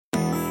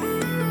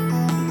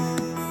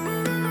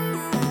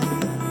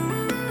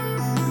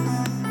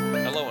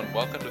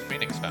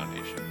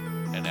Foundation,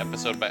 an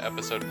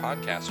episode-by-episode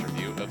podcast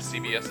review of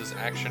CBS's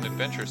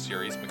action-adventure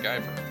series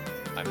MacGyver.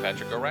 I'm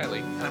Patrick O'Reilly.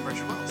 And I'm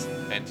Richard Wells.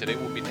 And today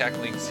we'll be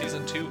tackling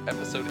Season 2,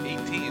 Episode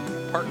 18,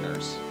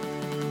 Partners.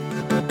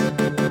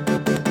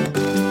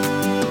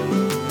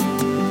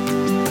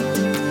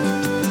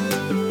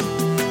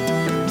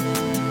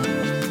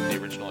 The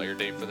original air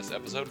date for this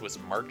episode was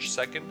March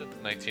 2nd,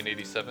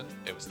 1987.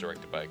 It was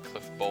directed by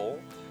Cliff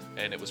Bole,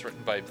 and it was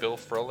written by Bill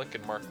Froelich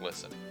and Mark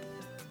Lisson.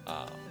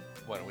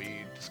 Why don't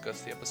we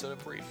discuss the episode in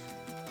brief?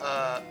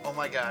 Oh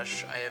my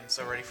gosh, I am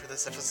so ready for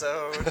this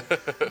episode.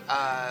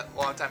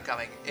 Long time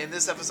coming. In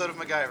this episode of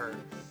MacGyver,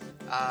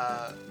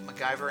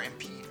 MacGyver and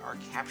Pete are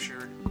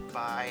captured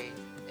by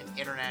an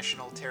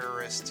international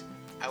terrorist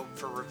out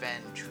for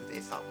revenge who they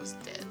thought was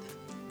dead.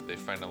 They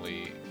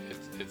finally,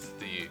 it's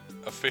the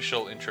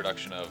official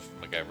introduction of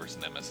MacGyver's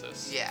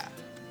nemesis. Yeah.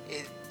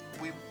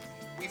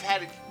 We've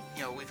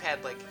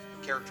had like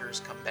characters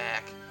come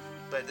back,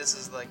 but this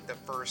is like the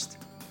first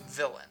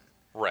villain.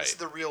 Right. This is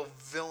the real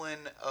villain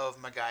of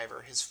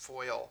MacGyver, his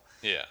foil.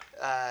 Yeah.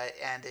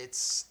 And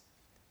it's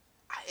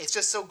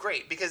just so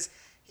great because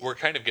we're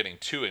kind of getting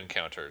two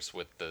encounters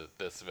with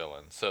this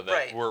villain, so that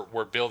right.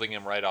 we're building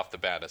him right off the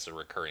bat as a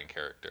recurring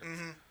character.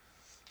 Mm-hmm.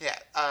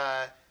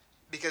 Yeah.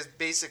 Because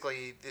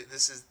basically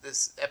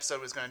this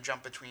episode was going to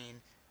jump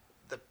between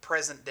the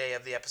present day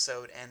of the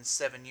episode and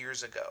 7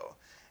 years ago,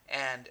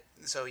 and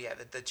so yeah,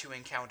 the two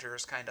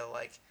encounters kind of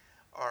like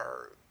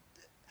are.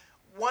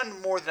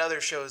 One more than other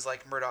shows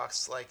like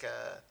Murdoch's like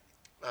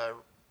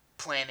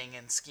planning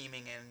and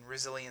scheming and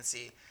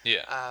resiliency.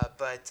 Yeah.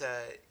 But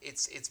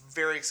it's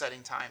very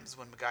exciting times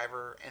when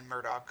MacGyver and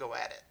Murdoch go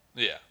at it.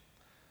 Yeah.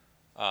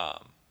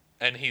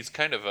 And he's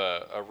kind of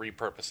a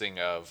repurposing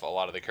of a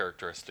lot of the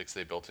characteristics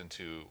they built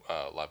into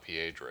La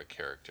Piedra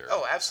character.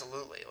 Oh,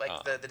 absolutely!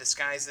 Like the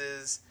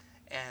disguises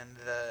and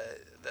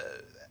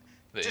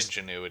the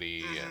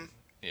ingenuity and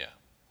yeah.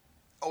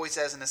 Always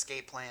has an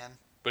escape plan.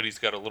 But he's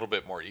got a little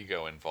bit more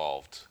ego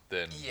involved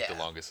than Yeah.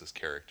 DeLongis'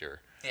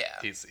 character.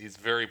 Yeah. He's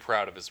very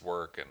proud of his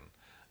work,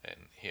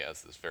 and he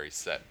has this very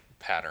set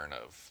pattern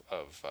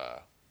of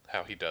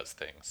how he does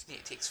things. He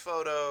takes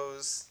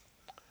photos.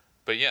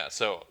 But yeah,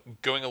 so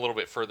going a little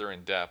bit further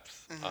in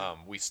depth,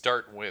 we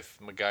start with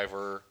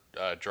MacGyver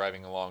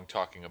driving along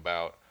talking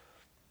about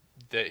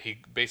that he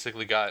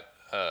basically got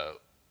a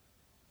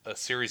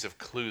series of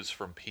clues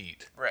from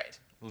Pete. Right.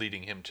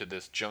 Leading him to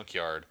this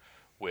junkyard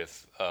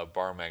with a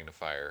bar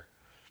magnifier.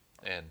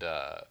 And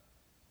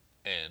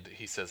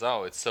he says,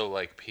 "Oh, it's so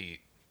like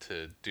Pete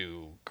to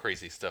do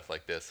crazy stuff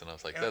like this." And I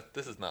was like,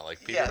 "This is not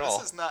like Pete at all." Yeah,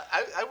 this is not.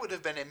 I would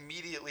have been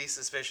immediately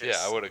suspicious.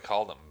 Yeah, I would have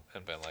called him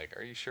and been like,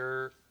 "Are you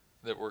sure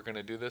that we're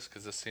gonna do this?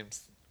 Because this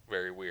seems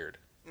very weird."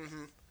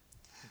 Mm-hmm.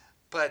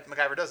 But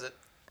MacGyver does it.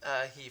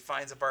 He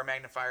finds a bar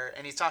magnifier,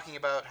 and he's talking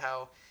about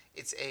how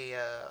it's a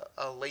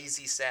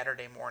lazy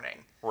Saturday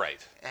morning.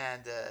 Right.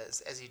 And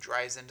as he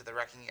drives into the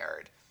wrecking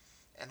yard,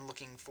 and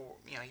looking for,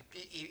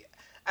 he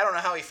I don't know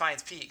how he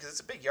finds Pete because it's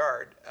a big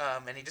yard,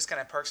 and he just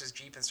kind of parks his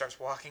Jeep and starts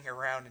walking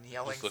around and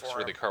yelling for him. Just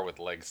looks for the car with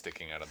legs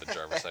sticking out of the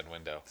driver's side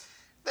window.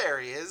 There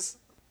he is.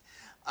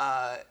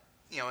 And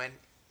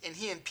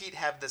he and Pete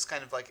have this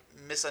kind of like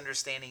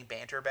misunderstanding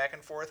banter back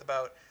and forth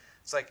about,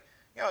 it's like,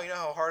 you know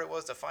how hard it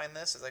was to find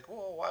this? It's like,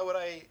 well, why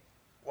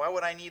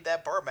would I need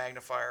that bar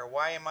magnifier?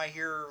 Why am I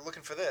here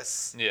looking for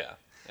this? Yeah,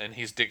 and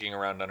he's digging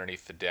around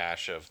underneath the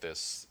dash of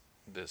this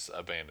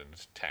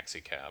abandoned taxi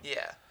cab.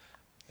 Yeah.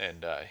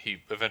 And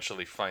he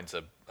eventually finds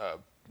a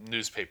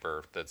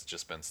newspaper that's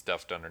just been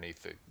stuffed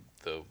underneath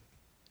the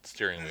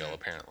steering wheel,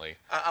 apparently.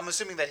 I'm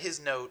assuming that his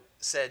note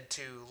said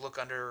to look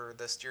under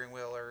the steering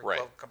wheel or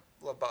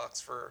glove box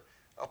for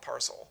a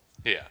parcel.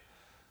 Yeah.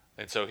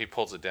 And so he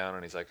pulls it down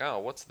and he's like, "Oh,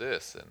 what's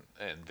this?"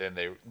 And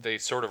then they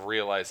sort of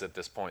realize at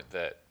this point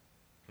that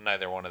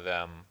neither one of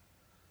them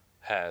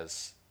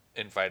has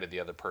invited the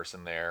other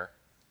person there.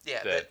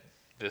 Yeah. That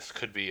this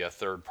could be a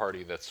third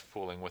party that's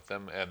fooling with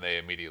them, and they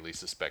immediately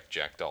suspect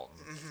Jack Dalton,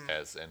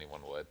 as anyone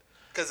would.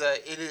 Because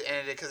it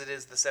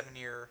is the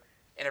 7-year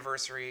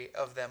anniversary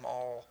of them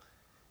all,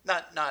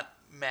 not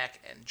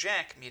Mac and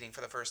Jack meeting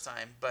for the first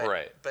time, but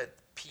right. but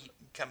Pete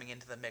coming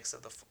into the mix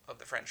of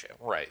the friendship.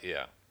 Right.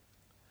 Yeah.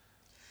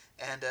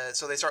 And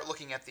so they start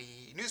looking at the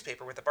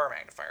newspaper with the bar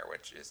magnifier,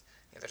 which is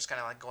they're just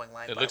kind of like going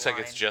line by line. It looks like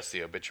it's just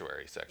the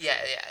obituary section. Yeah.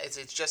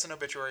 It's just an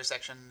obituary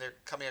section. They're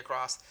coming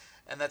across,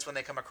 and that's when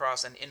they come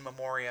across an in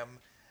memoriam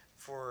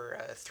for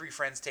 3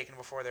 friends taken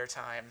before their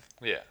time.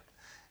 Yeah.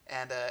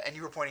 And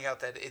you were pointing out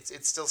that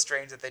it's still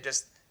strange that they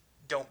just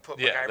don't put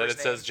MacGyver's MacGyver's that it name.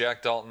 says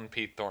Jack Dalton,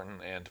 Pete Thornton,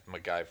 and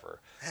MacGyver,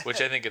 which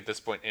I think at this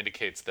point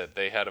indicates that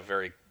they had a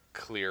very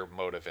clear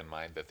motive in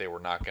mind, that they were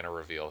not going to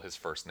reveal his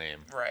first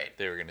name. Right.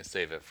 They were going to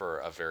save it for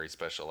a very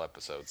special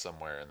episode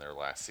somewhere in their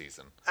last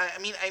season. I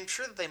mean, I'm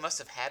sure that they must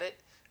have had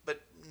it,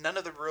 but none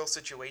of the real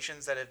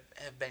situations that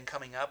have been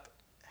coming up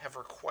have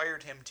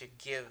required him to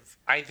give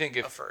I think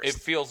a first. it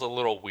feels a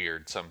little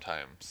weird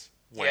sometimes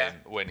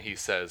when he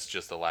says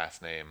just the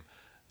last name,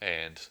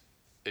 and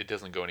it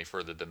doesn't go any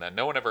further than that.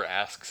 No one ever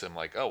asks him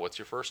like, "Oh, what's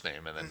your first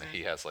name?" And then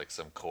he has like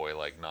some coy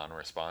like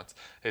non-response.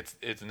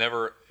 It's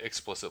never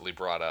explicitly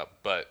brought up,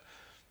 but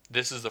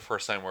this is the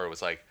first time where it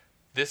was like,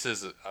 this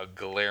is a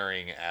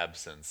glaring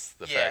absence.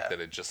 The fact that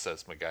it just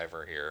says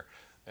MacGyver here,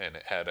 and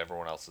it had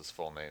everyone else's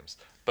full names.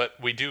 But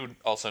we do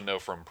also know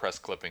from press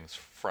clippings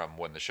from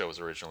when the show was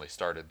originally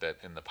started that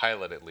in the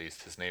pilot, at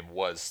least, his name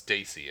was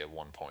Stacy at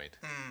one point,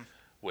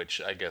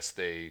 which I guess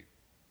they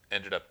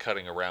ended up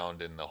cutting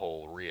around in the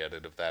whole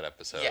re-edit of that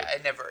episode. Yeah,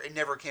 it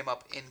never came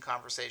up in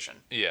conversation.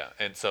 Yeah,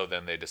 and so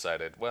then they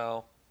decided,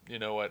 well, you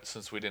know what?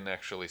 Since we didn't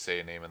actually say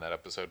a name in that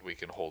episode, we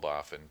can hold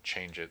off and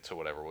change it to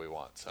whatever we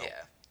want. So,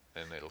 yeah,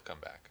 and it'll come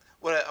back.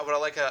 What I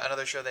like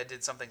another show that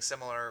did something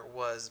similar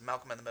was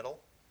Malcolm in the Middle.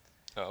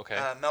 Oh, okay.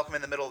 Malcolm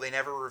in the Middle, they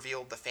never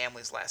revealed the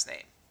family's last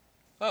name.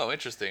 Oh,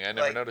 interesting. I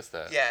never noticed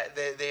that. Yeah,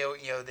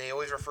 they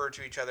always refer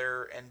to each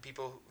other, and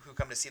people who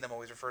come to see them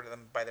always refer to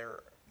them by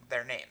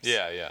their names.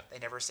 Yeah, yeah. They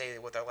never say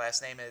what their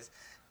last name is.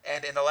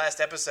 And in the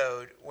last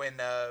episode, when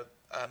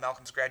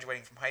Malcolm's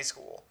graduating from high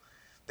school,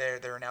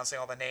 they're announcing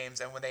all the names,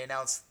 and when they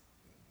announce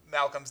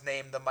Malcolm's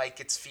name, the mic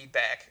gets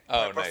feedback.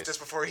 Oh, nice. Just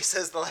before he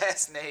says the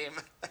last name.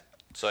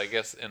 So I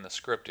guess in the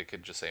script it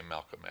could just say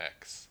Malcolm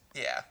X.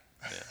 Yeah.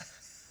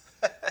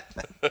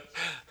 Yeah.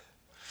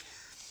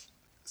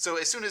 So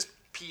as soon as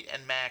Pete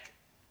and Mac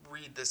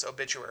read this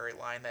obituary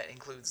line that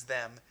includes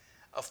them,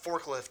 a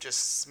forklift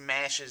just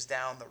smashes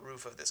down the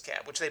roof of this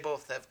cab, which they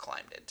both have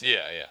climbed into.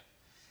 Yeah,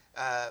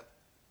 yeah.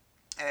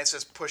 And it's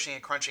just pushing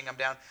and crunching them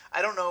down.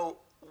 I don't know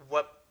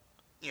what,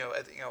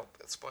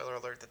 spoiler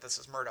alert that this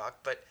is Murdoch,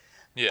 but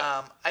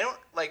yeah. I don't,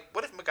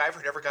 what if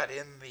MacGyver never got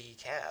in the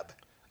cab?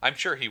 I'm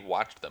sure he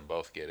watched them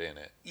both get in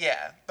it.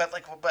 Yeah, but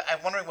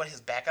I'm wondering what his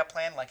backup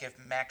plan, if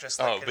Mac just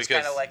kind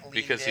of leaned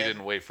because he in.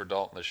 didn't wait for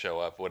Dalton to show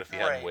up. What if he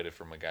hadn't waited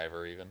for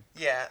MacGyver even?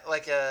 Yeah,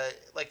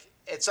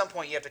 at some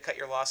point you have to cut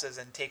your losses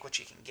and take what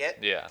you can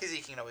get. Yeah, because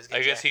he can always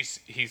get. I guess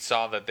he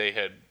saw that they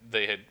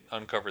had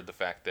uncovered the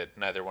fact that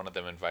neither one of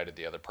them invited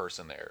the other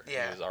person there.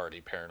 Yeah, he was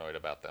already paranoid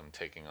about them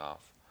taking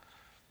off.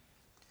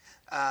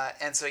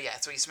 And so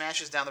he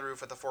smashes down the roof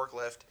with the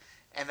forklift,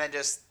 and then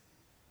just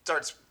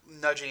starts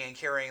nudging and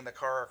carrying the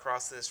car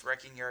across this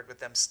wrecking yard with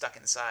them stuck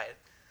inside.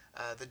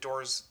 The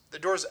doors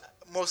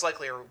most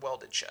likely are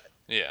welded shut.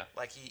 Yeah.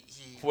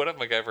 He. What if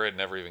MacGyver had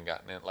never even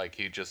gotten in?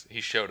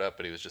 He showed up,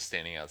 but he was just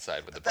standing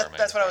outside with the permit.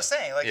 That's what I was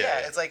saying.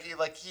 Yeah. It's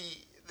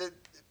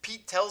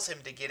Pete tells him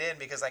to get in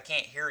because I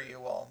can't hear you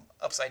while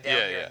I'm upside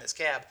down here in this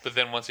cab. But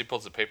then once he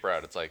pulls the paper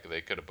out, it's like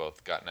they could have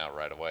both gotten out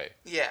right away.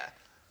 Yeah.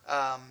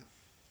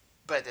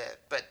 But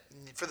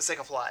for the sake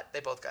of plot, they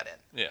both got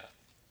in. Yeah.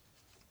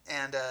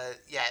 And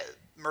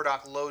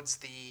Murdoch loads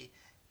the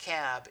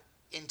cab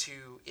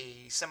into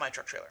a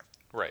semi-truck trailer.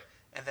 Right.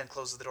 And then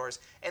closes the doors.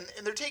 And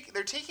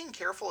they're taking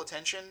careful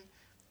attention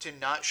to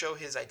not show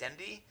his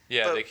identity.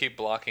 Yeah, they keep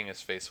blocking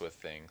his face with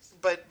things.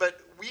 But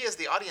we as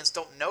the audience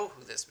don't know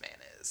who this man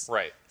is.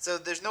 Right. So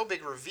there's no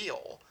big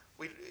reveal.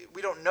 We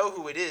don't know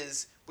who it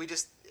is. We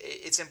just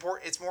it's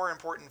more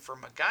important for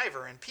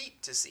MacGyver and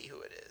Pete to see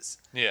who it is.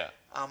 Yeah.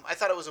 I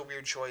thought it was a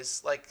weird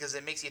choice, because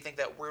it makes you think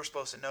that we're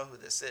supposed to know who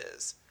this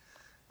is.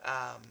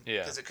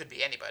 Because it could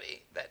be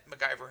anybody that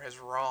MacGyver has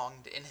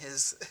wronged in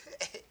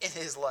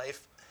his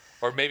life.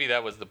 Or maybe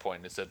that was the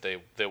point, is that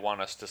they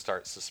want us to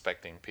start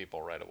suspecting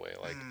people right away.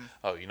 Like,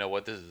 oh, you know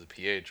what? This is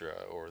Piedra,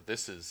 or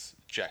this is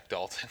Jack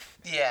Dalton.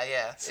 Yeah,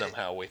 yeah.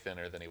 Somehow way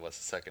thinner than he was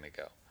a second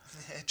ago.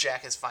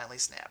 Jack has finally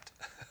snapped.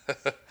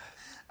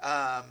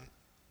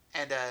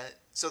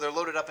 So they're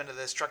loaded up into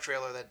this truck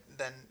trailer that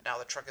then now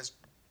the truck is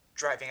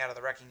driving out of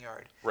the wrecking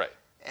yard. Right.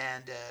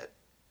 And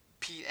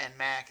Pete and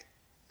Mac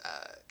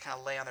kind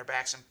of lay on their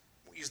backs and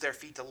use their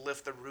feet to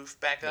lift the roof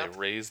back up. They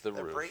raise the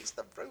roof. Raise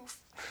the roof.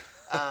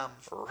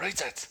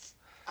 Raise it.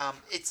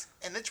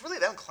 It's really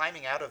them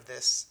climbing out of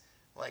this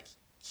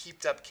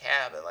heaped up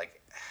cab.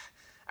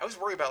 I was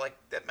worried about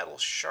that metal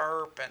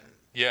sharp and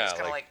yeah,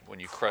 when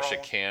you crush a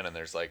can and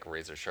there's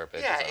razor sharp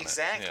edges. Yeah, on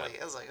exactly. It.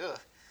 Yeah. I was like,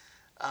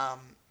 ugh.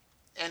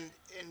 And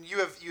you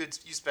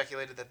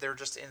speculated that they're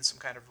just in some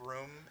kind of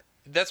room.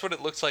 That's what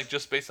it looks like,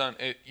 just based on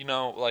it.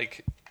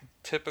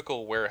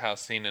 Typical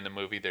warehouse scene in a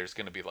movie. There's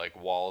going to be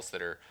walls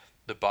that are,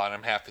 the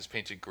bottom half is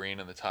painted green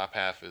and the top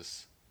half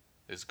is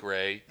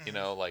gray. Mm-hmm.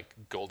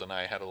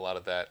 GoldenEye had a lot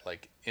of that,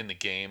 in the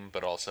game,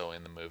 but also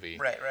in the movie.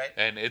 Right.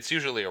 And it's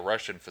usually a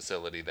Russian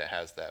facility that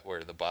has that,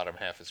 where the bottom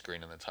half is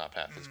green and the top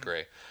half is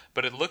gray.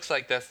 But it looks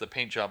like that's the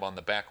paint job on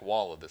the back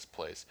wall of this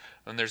place.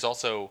 And there's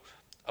also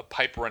a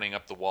pipe running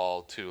up the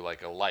wall to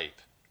a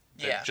light.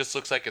 Yeah. It just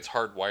looks like it's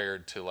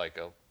hardwired to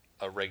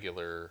a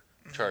regular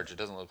charge. It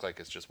doesn't look like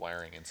it's just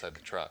wiring inside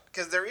the truck.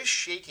 Because there is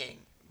shaking,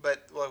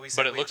 but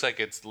it looks like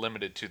it's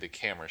limited to the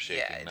camera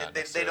shaking. Yeah, not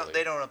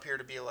they don't appear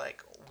to be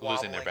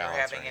losing their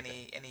balance or having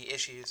any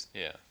issues.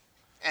 Yeah.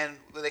 And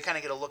they kind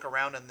of get a look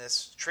around in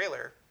this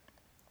trailer,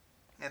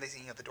 and they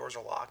see the doors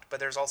are locked, but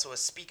there's also a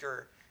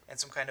speaker and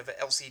some kind of a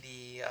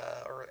LCD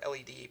or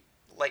LED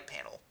light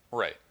panel.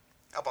 Right.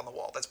 Up on the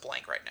wall that's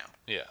blank right now.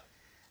 Yeah.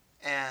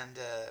 And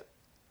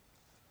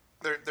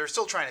they're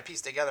still trying to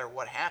piece together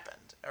what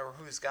happened. or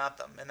who's got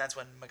them, and that's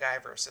when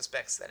MacGyver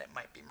suspects that it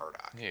might be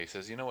Murdoch. Yeah, he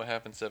says, "You know what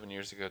happened 7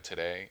 years ago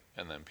today?"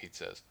 And then Pete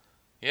says,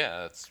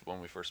 "Yeah, that's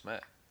when we first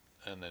met."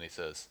 And then he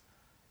says,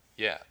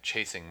 "Yeah,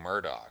 chasing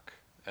Murdoch."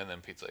 And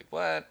then Pete's like,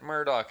 "What?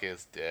 Murdoch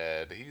is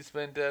dead. He's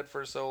been dead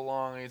for so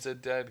long. He's a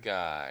dead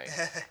guy."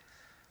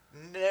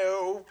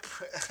 Nope.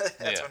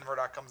 That's Yeah. when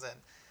Murdoch comes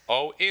in.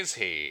 Oh, is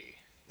he?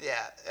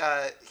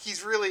 Yeah,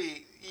 he's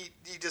really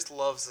he just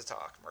loves to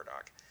talk,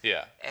 Murdoch.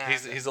 Yeah, And-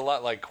 he's a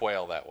lot like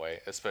Quail that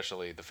way,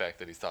 especially the fact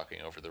that he's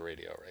talking over the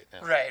radio right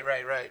now.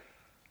 Right.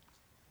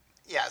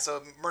 Yeah,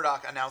 so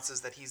Murdoch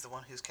announces that he's the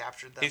one who's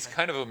captured them. He's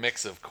kind of a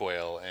mix of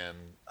Quail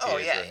and Oh,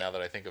 Pietro, yeah, now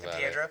that I think about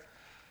Pietro. it.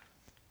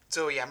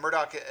 So yeah,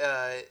 Murdoch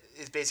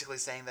is basically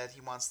saying that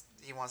he wants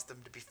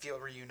them to feel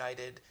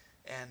reunited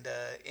and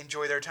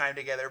enjoy their time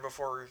together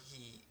before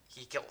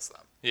he kills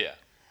them. Yeah.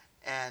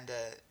 And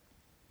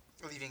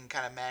leaving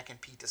kind of Mac and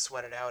Pete to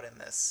sweat it out in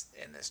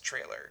this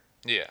trailer.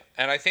 Yeah,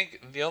 and I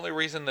think the only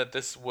reason that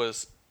this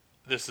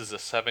is a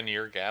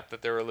 7-year gap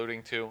that they're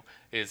alluding to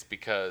is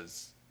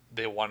because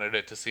they wanted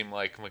it to seem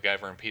like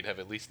MacGyver and Pete have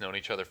at least known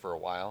each other for a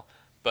while,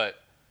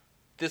 but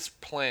this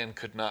plan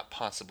could not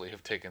possibly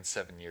have taken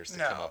 7 years to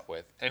come up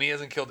with. And he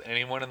hasn't killed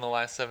anyone in the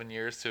last 7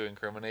 years to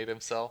incriminate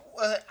himself.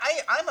 Well,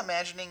 I'm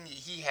imagining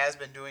he has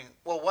been doing...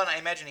 Well, one, I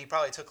imagine he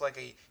probably took like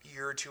a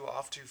year or two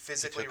off to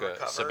physically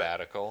recover. A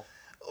sabbatical.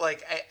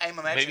 Like, I'm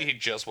imagining... Maybe he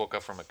just woke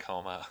up from a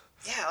coma.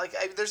 Yeah,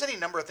 like, there's any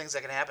number of things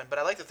that can happen, but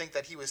I like to think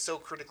that he was so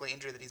critically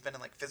injured that he's been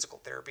in, like, physical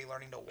therapy,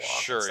 learning to walk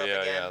and stuff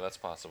again. Yeah, that's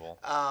possible.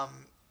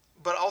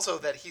 But also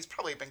that he's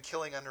probably been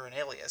killing under an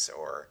alias,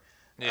 or...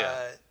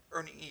 Yeah.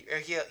 Or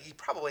he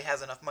probably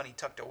has enough money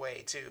tucked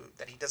away too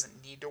that he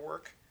doesn't need to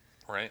work.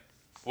 Right.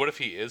 What if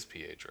he is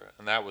Pietro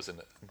and that was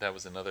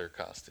another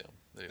costume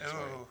that he was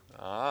wearing?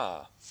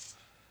 Ah.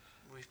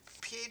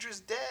 Pietro's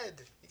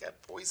dead. He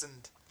got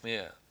poisoned.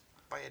 Yeah.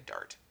 By a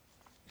dart.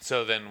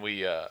 So then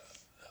we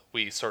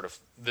sort of,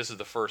 this is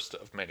the first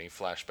of many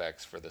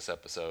flashbacks for this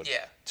episode.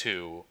 Yeah.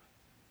 To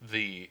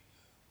the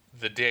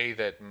day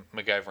that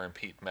MacGyver and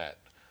Pete met,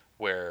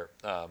 where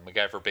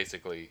MacGyver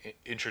basically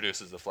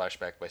introduces the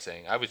flashback by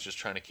saying, "I was just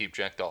trying to keep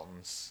Jack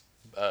Dalton's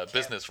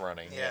business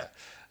running." Yeah.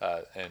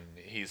 And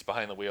he's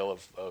behind the wheel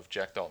of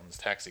Jack Dalton's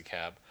taxi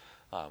cab.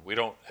 We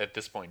don't, at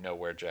this point, know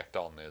where Jack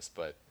Dalton is,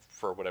 but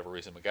for whatever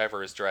reason,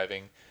 MacGyver is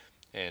driving,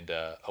 and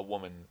a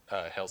woman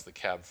hails the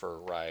cab for a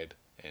ride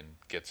and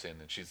gets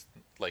in, and she's,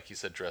 like you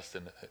said, dressed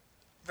in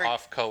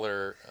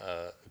off-color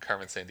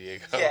Carmen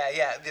Sandiego.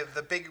 Yeah.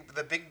 The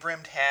big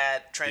brimmed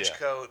hat, trench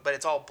coat, but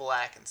it's all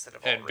black instead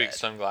of all and red. big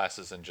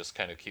sunglasses, and just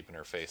kind of keeping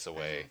her face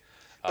away.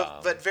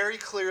 But very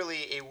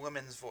clearly a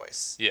woman's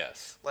voice.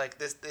 Yes. Like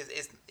this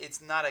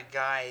it's not a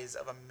guise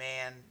of a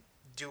man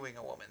doing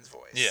a woman's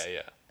voice.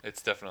 Yeah.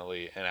 It's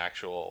definitely an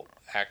actual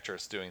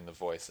actress doing the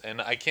voice,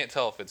 and I can't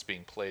tell if it's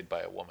being played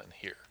by a woman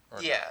here.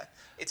 Or yeah, not.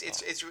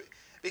 It's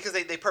because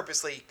they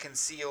purposely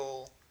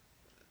conceal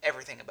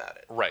everything about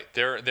it. Right.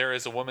 There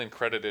is a woman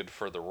credited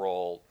for the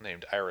role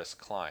named Iris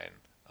Klein,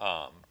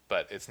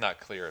 but it's not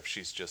clear if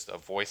she's just a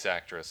voice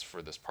actress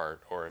for this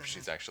part or if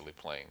she's actually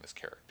playing this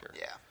character.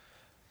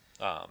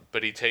 Yeah.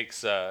 But he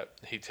takes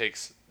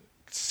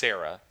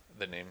Sarah,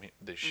 the name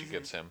that she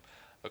gives him,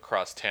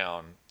 across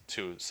town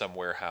to some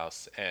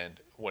warehouse, and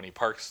when he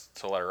parks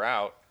to let her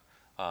out,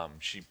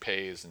 she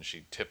pays and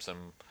she tips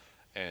him.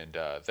 And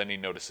then he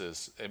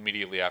notices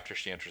immediately after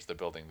she enters the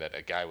building that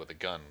a guy with a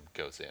gun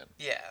goes in.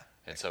 Yeah.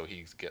 And so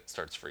he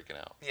starts freaking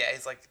out. Yeah,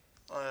 he's like,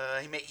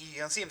 you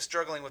can see him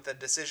struggling with the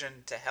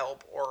decision to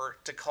help or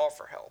to call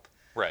for help.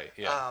 Right.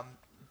 Yeah.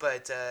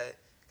 But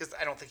because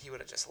I don't think he would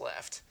have just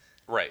left.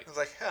 Right. I was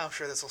like, I'm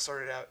sure this will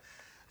sort it out.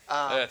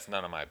 That's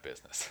none of my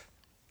business.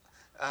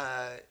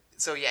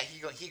 So yeah,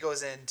 he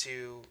goes in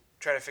to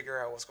try to figure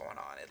out what's going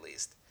on at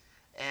least,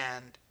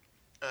 and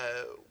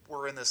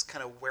we're in this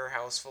kind of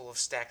warehouse full of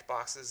stacked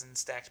boxes and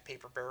stacked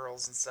paper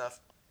barrels and stuff.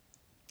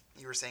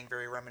 You were saying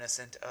very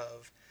reminiscent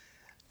of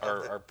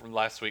our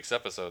last week's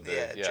episode.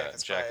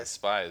 Jack of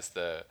Spies.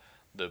 The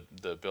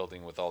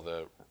building with all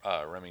the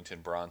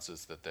Remington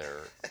bronzes that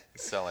they're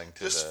selling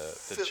to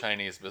the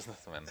Chinese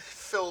businessmen.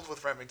 Filled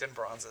with Remington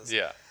bronzes.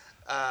 Yeah.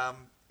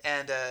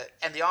 And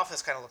the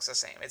office kind of looks the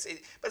same.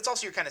 But it's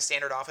also your kind of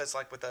standard office,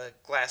 like with a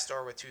glass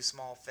door with two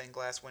small thin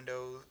glass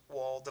window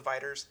wall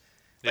dividers.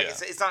 Like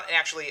it's not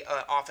actually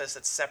an office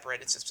that's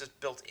separate. It's just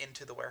built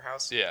into the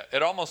warehouse. Yeah,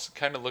 it almost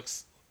kind of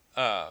looks.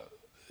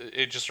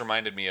 It just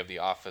reminded me of the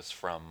office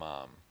from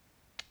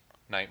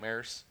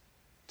Nightmares,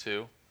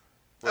 too,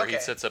 where he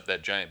sets up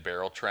that giant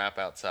barrel trap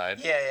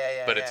outside.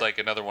 Yeah. But it's like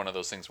another one of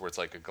those things where it's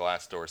like a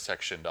glass door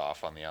sectioned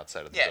off on the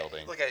outside of the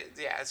building.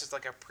 It's just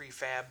like a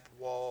prefab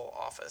wall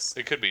office.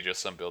 It could be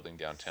just some building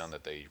downtown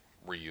that they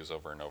reuse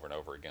over and over and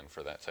over again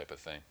for that type of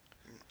thing.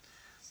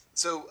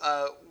 So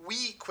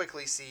we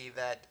quickly see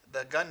that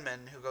the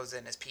gunman who goes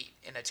in is Pete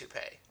in a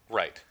toupee.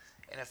 Right.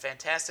 In a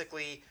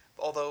fantastically,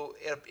 although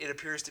it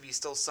appears to be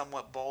still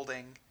somewhat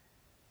balding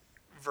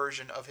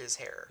version of his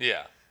hair.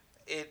 Yeah.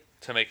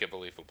 To make it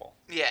believable.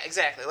 Yeah,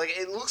 exactly. Like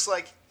it looks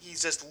like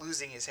he's just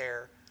losing his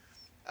hair.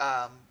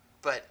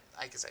 But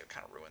I guess I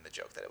kind of ruined the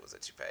joke that it was a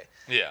toupee.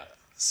 Yeah.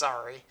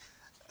 Sorry.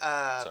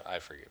 So I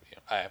forgive you.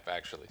 I have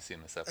actually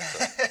seen this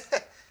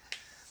episode.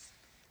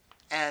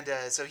 And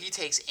so he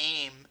takes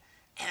aim,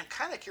 and I'm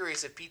kind of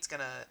curious if Pete's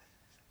gonna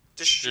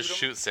just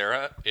shoot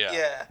Sarah. Yeah.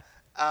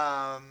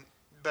 Yeah.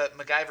 But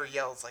MacGyver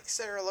yells like,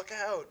 "Sarah, look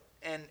out!"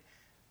 And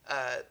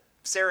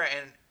Sarah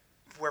and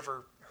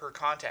whoever her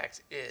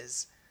contact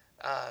is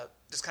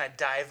just kind of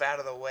dive out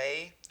of the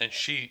way. And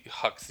she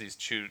hucks these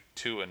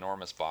two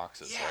enormous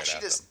boxes right she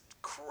at just them.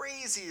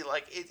 crazy.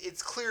 Like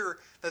it's clear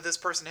that this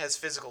person has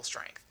physical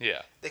strength.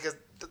 Yeah. Because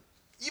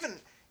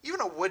even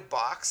a wood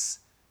box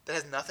that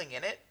has nothing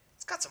in it,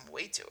 it's got some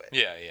weight to it.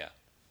 Yeah, yeah.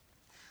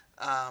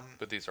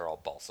 But these are all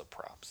balsa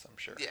props, I'm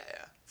sure. Yeah,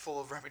 yeah. Full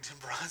of Remington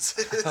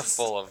bronzes.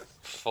 Full of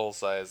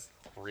full-size,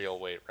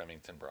 real-weight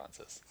Remington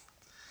bronzes.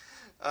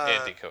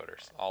 And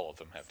decoders. All of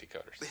them have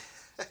decoders.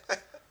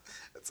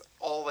 That's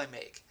all they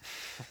make.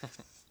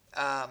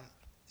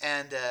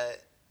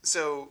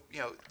 So,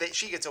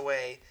 she gets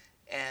away,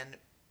 and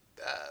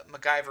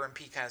MacGyver and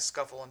Pete kind of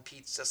scuffle, and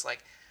Pete's just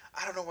like,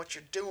 "I don't know what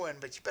you're doing,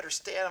 but you better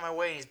stay out of my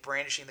way." And he's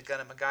brandishing the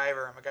gun at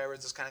MacGyver, and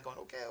MacGyver's just kind of going,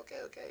 okay,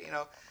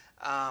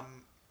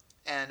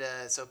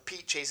 So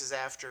Pete chases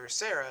after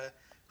Sarah,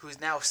 who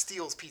now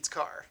steals Pete's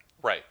car.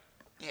 Right.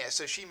 Yeah,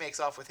 so she makes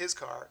off with his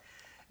car,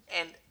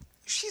 and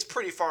she's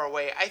pretty far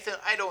away.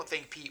 I don't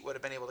think Pete would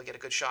have been able to get a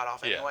good shot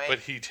off anyway. Yeah, but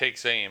he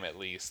takes aim at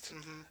least.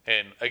 Mm-hmm.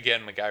 And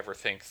again, MacGyver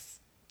thinks,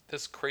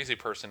 this crazy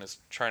person is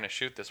trying to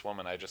shoot this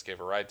woman I just gave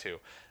a ride to.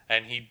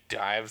 And he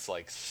dives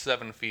like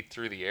 7 feet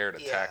through the air to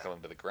tackle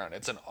him to the ground.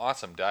 It's an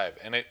awesome dive.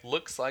 And it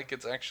looks like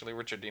it's actually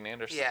Richard Dean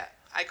Anderson. Yeah,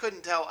 I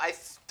couldn't tell. I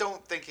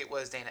don't think it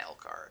was Dana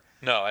Elcar.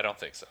 No, I don't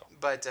think so.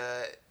 But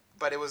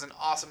it was an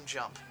awesome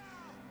jump.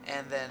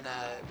 And then,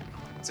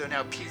 so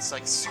now Pete's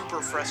like super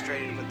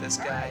frustrated with this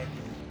guy.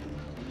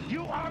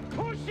 You are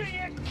pushing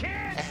it, kid!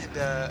 And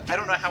I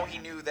don't know how he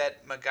knew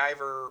that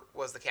MacGyver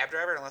was the cab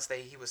driver unless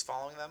he was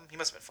following them. He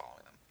must have been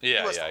following them.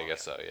 Yeah, I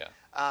guess so,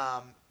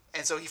 yeah.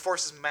 And so he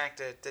forces Mac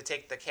to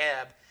take the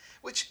cab,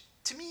 which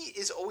to me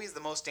is always the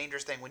most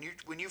dangerous thing.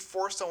 When you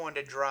force someone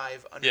to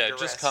drive under duress. Yeah,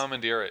 just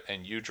commandeer it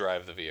and you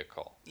drive the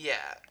vehicle.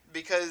 Yeah,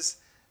 because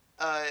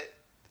I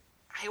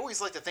always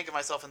like to think of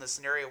myself in this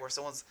scenario where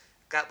someone's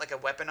got like a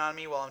weapon on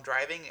me while I'm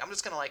driving. I'm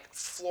just gonna like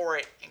floor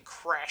it and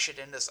crash it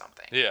into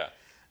something. Yeah.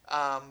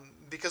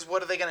 Because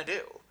what are they gonna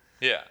do?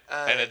 Yeah,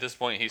 and at this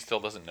point, he still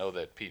doesn't know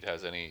that Pete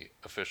has any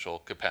official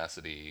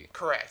capacity.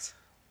 Correct.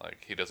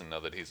 Like, he doesn't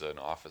know that he's an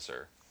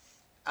officer.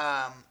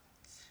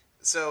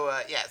 So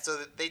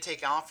they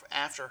take off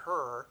after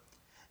her,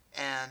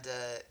 and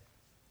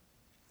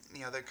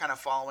they're kind of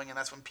following, and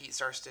that's when Pete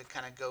starts to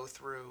kind of go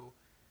through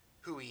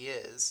who he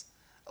is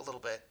a little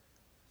bit.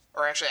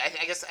 Or actually,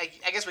 I guess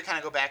we kind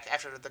of go back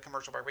after the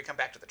commercial break. We come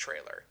back to the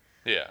trailer.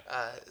 Yeah.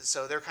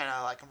 So they're kind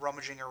of like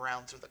rummaging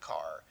around through the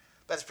car.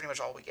 That's pretty much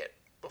all we get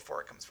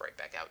before it comes right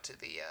back out to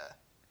the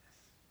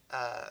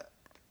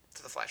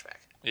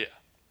flashback. Yeah.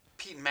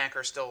 Pete and Mac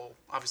are still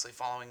obviously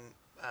following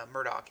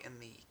Murdoch in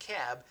the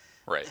cab.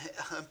 Right.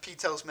 Pete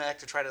tells Mac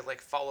to try to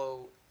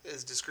follow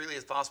as discreetly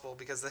as possible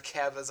because the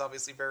cab is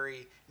obviously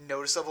very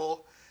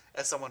noticeable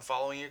as someone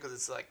following you because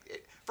it's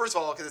first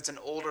of all because it's an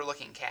older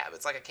looking cab.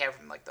 It's like a cab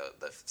from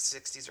the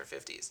 60s or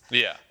 50s.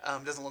 Yeah.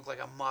 It doesn't look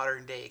like a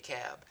modern day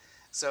cab.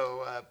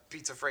 So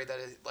Pete's afraid that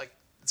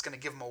it's going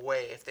to give them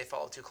away if they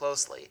follow too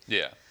closely.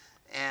 Yeah.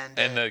 And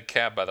the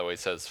cab, by the way,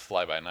 says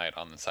Fly By Night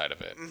on the side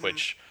of it, mm-hmm.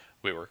 which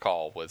we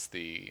recall was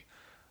the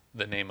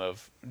name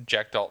of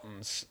Jack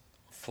Dalton's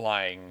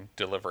flying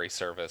delivery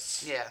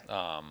service.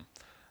 Yeah.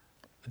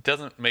 It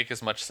doesn't make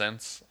as much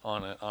sense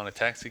on a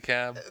taxi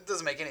cab. It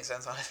doesn't make any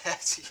sense on a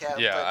taxi cab.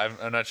 Yeah,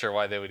 I'm not sure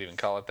why they would even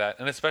call it that.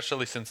 And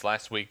especially since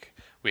last week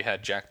we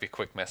had Jack the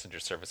Quick Messenger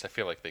Service, I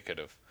feel like they could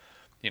have,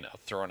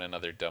 thrown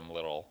another dumb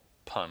little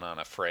pun on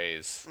a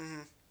phrase,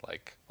 mm-hmm.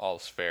 like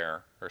all's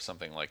fair or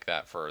something like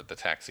that for the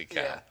taxi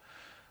cab.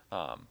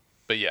 Yeah.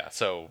 But yeah,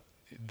 so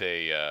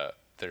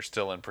they're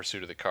still in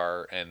pursuit of the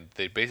car, and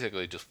they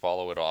basically just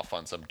follow it off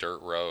on some dirt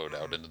road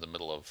mm-hmm. out into the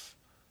middle of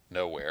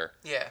nowhere.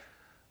 Yeah.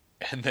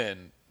 And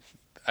then,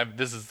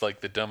 this is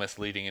like the dumbest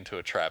leading into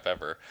a trap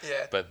ever.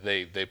 Yeah. But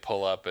they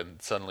pull up,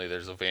 and suddenly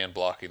there's a van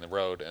blocking the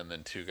road, and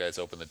then two guys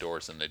open the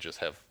doors, and they just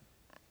have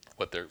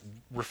what they're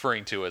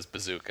referring to as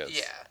bazookas.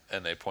 Yeah.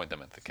 And they point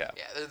them at the cab.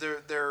 Yeah,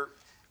 they're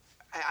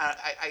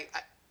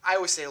I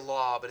always say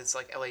law, but it's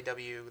like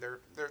LAW.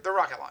 They're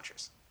rocket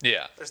launchers.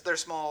 Yeah. They're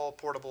small,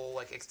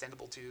 portable,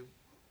 extendable tube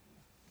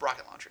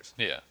rocket launchers.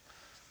 Yeah.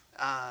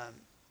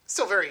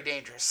 Still very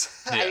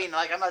dangerous. Yeah. I mean,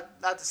 I'm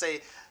not to say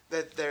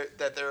that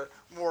they're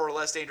more or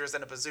less dangerous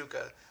than a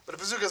bazooka, but a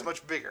bazooka is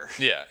much bigger.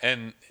 Yeah,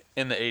 and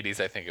in the 80s,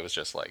 I think it was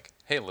just like,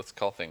 hey, let's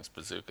call things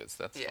bazookas.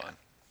 That's fun.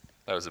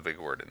 That was a big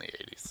word in the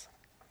 80s.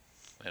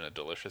 And a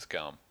delicious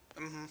gum.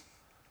 Mm-hmm.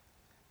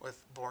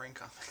 With boring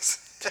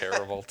comics.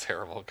 Terrible,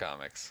 terrible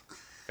comics.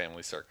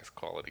 Family Circus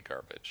quality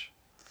garbage.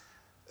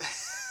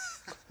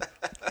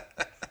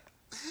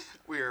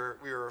 We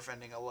were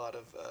offending a lot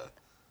of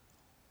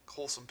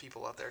wholesome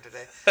people out there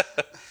today.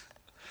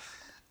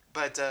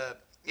 But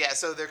Yeah,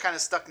 so they're kind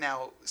of stuck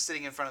now,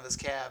 sitting in front of this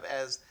cab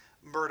as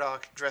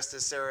Murdoch, dressed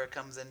as Sarah,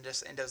 comes in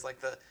and does like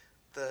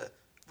the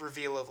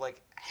reveal of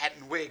like hat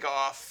and wig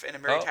off in a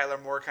Mary Oh. Tyler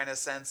Moore kind of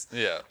sense.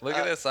 Yeah, look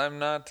at this. I'm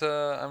not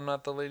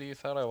the lady you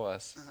thought I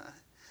was.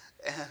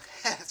 And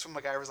that's when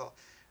MacGyver's all,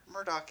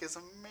 Murdoch is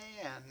a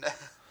man.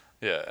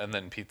 Yeah, and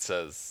then Pete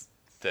says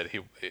that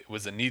it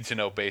was a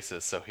need-to-know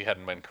basis, so he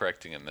hadn't been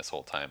correcting him this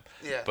whole time.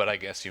 Yeah. But I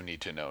guess you need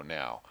to know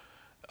now.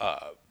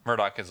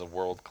 Murdoch is a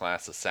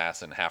world-class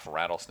assassin, half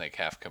rattlesnake,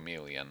 half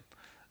chameleon,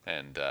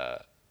 and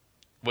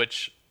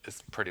which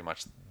is pretty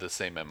much the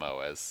same MO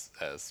as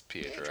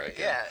Pietro. I guess.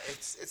 Yeah,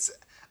 it's.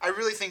 I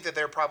really think that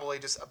they're probably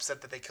just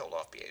upset that they killed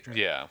off Pietro.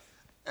 Yeah.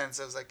 And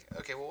so it's like,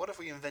 okay, well, what if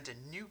we invent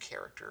a new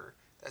character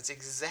that's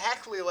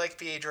exactly like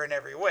Pietro in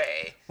every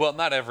way? Well,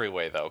 not every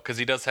way though, because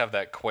he does have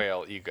that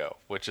quail ego,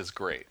 which is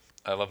great.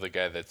 I love the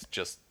guy that's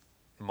just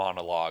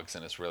monologues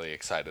and is really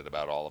excited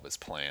about all of his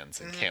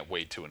plans and can't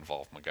wait to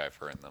involve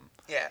MacGyver in them.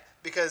 Yeah,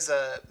 because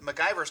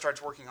MacGyver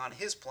starts working on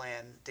his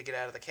plan to get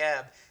out of the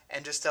cab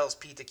and just tells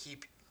Pete to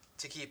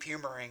keep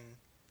humoring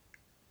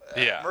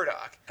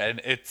Murdoch.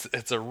 And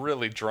it's a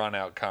really drawn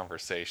out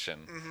conversation.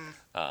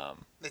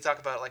 They talk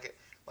about like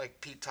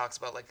Pete talks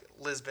about like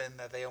Lisbon,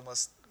 that he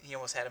almost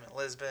had him in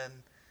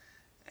Lisbon,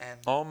 and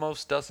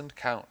Almost doesn't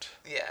count.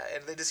 yeah,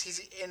 and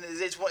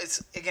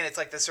it's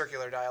like the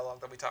circular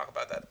dialogue that we talk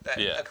about that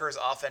Yeah. occurs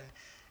often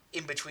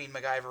in between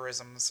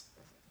MacGyverisms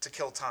to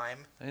kill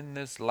time. In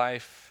this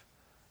life,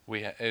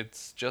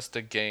 it's just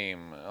a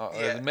game.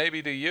 Yeah.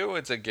 Maybe to you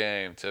it's a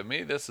game. To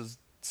me, this is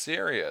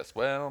serious.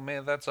 Well,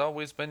 man, that's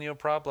always been your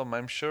problem.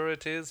 I'm sure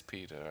it is,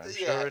 Peter. I'm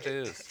sure it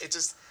is.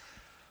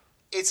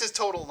 It's just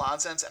total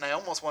nonsense, and I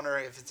almost wonder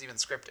if it's even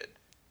scripted.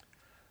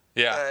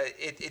 Yeah.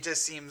 It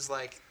just seems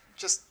like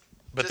just.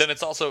 But then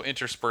it's also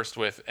interspersed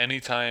with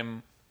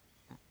anytime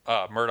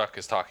Murdoch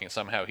is talking,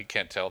 somehow he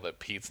can't tell that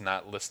Pete's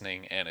not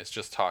listening and is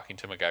just talking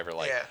to MacGyver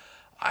like, Yeah.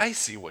 I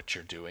see what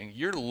you're doing.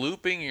 You're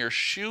looping your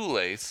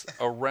shoelace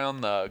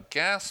around the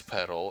gas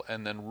pedal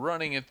and then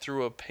running it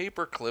through a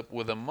paper clip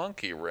with a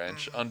monkey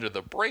wrench under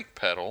the brake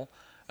pedal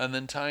and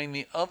then tying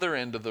the other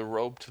end of the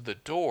rope to the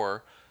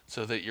door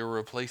so that you're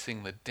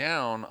replacing the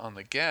down on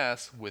the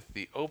gas with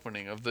the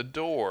opening of the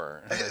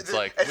door. And it's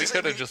like, we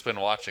could have just been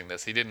watching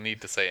this. He didn't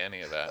need to say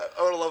any of that.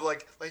 I would love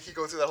like he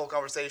goes through that whole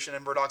conversation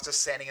and Murdoch's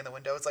just standing in the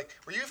window. It's like,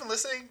 were you even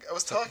listening? I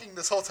was talking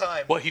this whole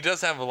time. Well, he does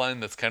have a line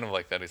that's kind of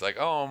like that. He's like,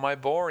 oh, am I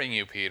boring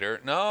you,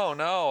 Peter? No,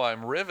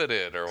 I'm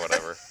riveted or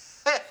whatever.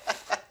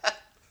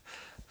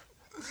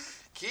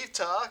 Keep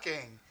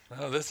talking.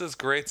 Oh, this is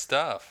great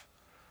stuff.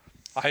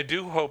 I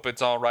do hope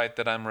it's all right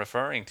that I'm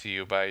referring to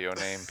you by your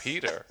name,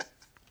 Peter.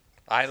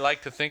 I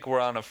like to think we're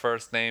on a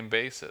first name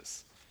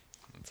basis.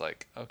 It's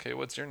like, okay,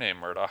 what's your name,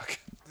 Murdoch?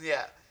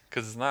 Yeah.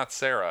 Because it's not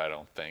Sarah, I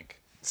don't think.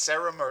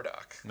 Sarah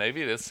Murdoch.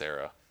 Maybe it is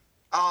Sarah.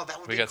 Oh, that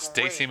would be We got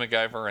great. Stacey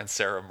MacGyver and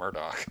Sarah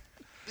Murdoch.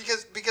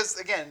 Because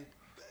again,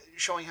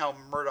 showing how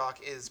Murdoch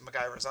is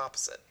MacGyver's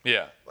opposite.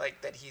 Yeah.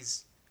 Like that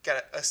he's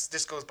got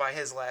just goes by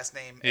his last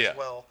name Yeah. as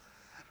well.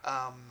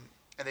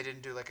 And they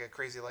didn't do like a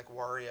crazy like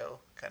Wario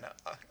kind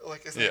of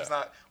like his Yeah. name's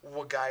not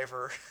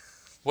MacGyver.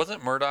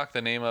 Wasn't Murdoch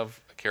the name of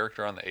a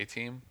character on the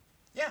A-Team?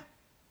 Yeah.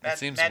 It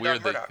seems Mad Dog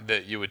weird Murdoch.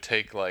 that you would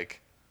take like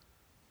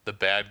the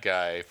bad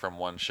guy from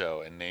one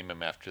show and name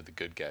him after the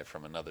good guy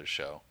from another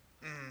show.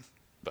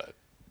 But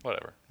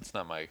whatever, it's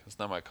not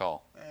my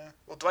call. Yeah.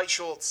 Well, Dwight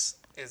Schultz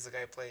is the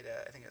guy who played.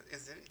 I think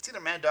it's either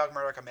Mad Dog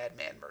Murdoch or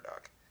Madman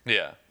Murdoch.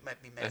 Yeah,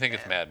 Might be Mad I think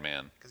it's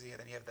Madman. Because then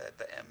you have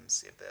the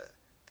M's, you have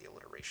the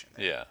alliteration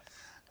there.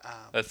 Yeah,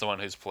 that's the one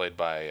who's played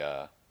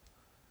by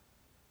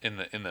in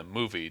the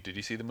movie. Did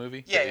you see the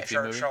movie? Yeah, The yeah,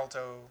 A-Team movie?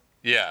 Charlton.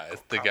 Yeah,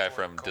 it's the guy Copley-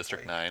 from Copley.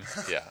 District 9.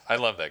 Yeah, I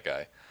love that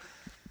guy.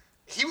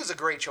 He was a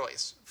great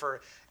choice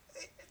for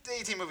the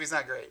A-Team movie's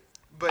not great,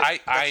 but I the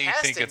think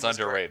casting it's was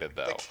great. underrated,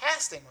 though. The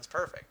casting was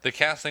perfect. The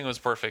casting was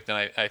perfect,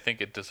 and I think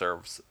it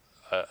deserves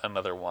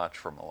another watch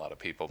from a lot of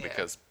people Yeah.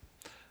 because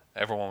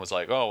everyone was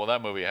like, oh, well,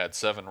 that movie had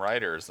 7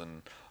 writers,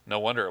 and no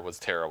wonder it was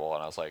terrible.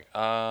 And I was like,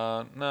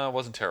 no, it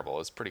wasn't terrible. It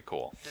was pretty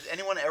cool. Did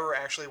anyone ever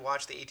actually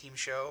watch the A-Team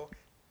show?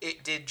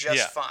 It did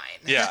just fine.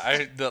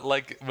 Yeah,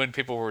 like when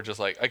people were just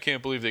like, I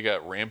can't believe they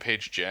got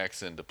Rampage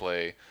Jackson to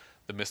play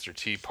the Mr.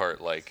 T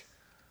part. Like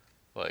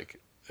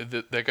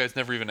that guy's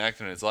never even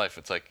acted in his life.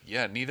 It's like,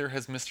 yeah, neither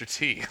has Mr.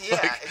 T. Yeah,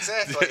 Like,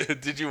 exactly.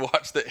 Did you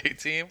watch the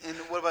A-Team? And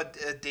what about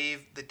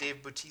Dave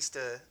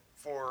Bautista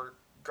for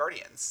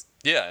Guardians?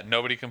 Yeah,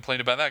 nobody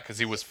complained about that because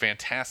he was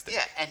fantastic.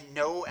 Yeah, and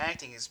no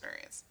acting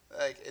experience.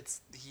 Like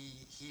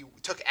he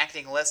took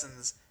acting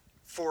lessons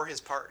for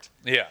his part.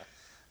 Yeah.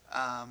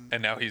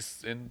 And now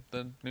he's in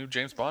the new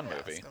James Bond Yeah,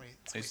 movie. it's gonna be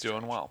He's doing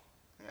strange. well.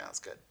 Yeah, that's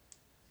good.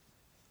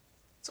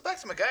 So back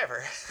to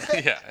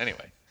MacGyver. Yeah,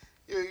 anyway.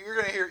 You're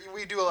gonna hear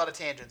we do a lot of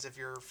tangents if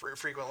you're a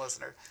frequent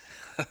listener.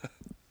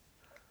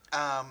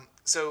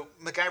 So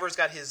MacGyver's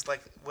got his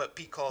like what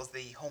Pete calls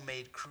the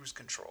homemade cruise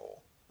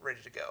control ready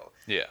to go.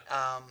 Yeah.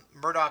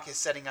 Murdoch is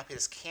setting up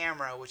his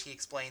camera, which he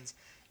explains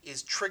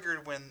is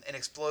triggered when an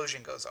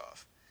explosion goes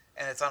off,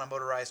 and it's on a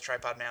motorized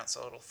tripod mount,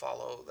 so it'll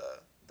follow the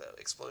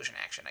explosion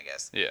action, I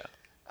guess. Yeah.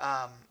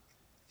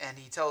 And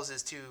he tells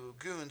his two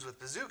goons with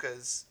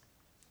bazookas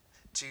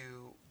to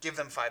give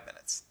them 5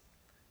 minutes,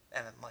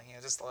 and then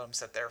just let them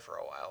sit there for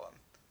a while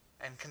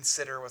and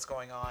consider what's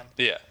going on.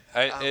 Yeah,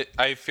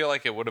 I feel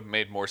like it would have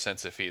made more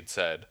sense if he had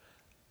said,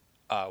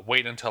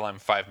 "Wait until I'm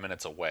 5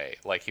 minutes away,"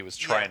 like he was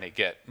trying to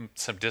get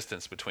some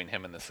distance between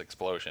him and this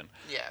explosion.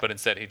 Yeah. But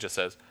instead, he just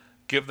says,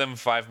 "Give them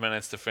 5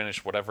 minutes to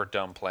finish whatever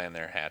dumb plan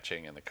they're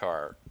hatching in the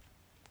car,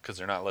 because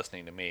they're not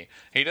listening to me."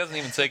 He doesn't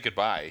even say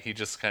goodbye. He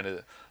just kind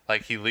of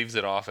he leaves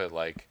it off at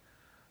like,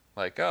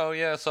 "Oh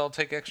yes, I'll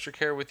take extra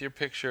care with your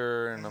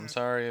picture, and I'm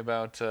sorry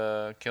about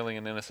killing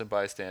an innocent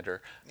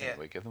bystander." Yeah.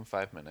 Anyway, give him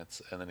 5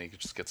 minutes, and then he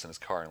just gets in his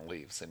car and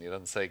leaves, and he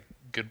doesn't say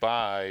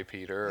goodbye,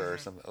 Peter, or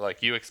something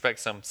like you expect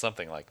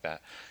something like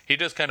that. He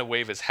does kind of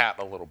wave his hat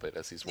a little bit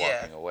as he's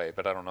walking away,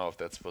 but I don't know if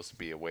that's supposed to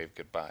be a wave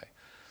goodbye.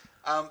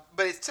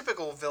 But it's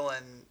typical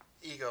villain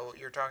ego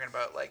you're talking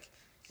about,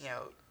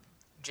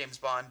 James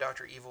Bond,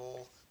 Dr.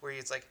 Evil, where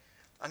he's like,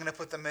 I'm going to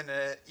put them in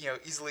a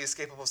easily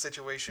escapable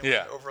situation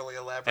with overly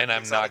elaborate and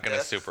I'm not going to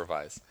death.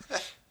 supervise.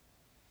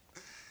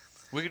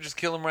 We could just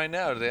kill him right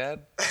now,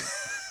 Dad.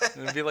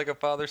 It'd be like a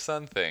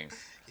father-son thing.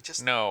 You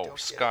just No, don't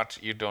Scott,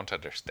 you don't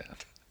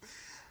understand.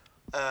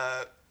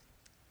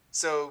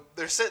 So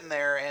they're sitting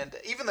there, and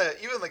even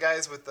the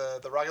guys with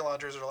the rocket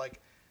launchers are like,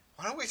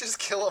 why don't we just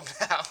kill him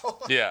now?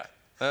 Yeah.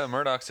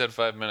 Murdoch said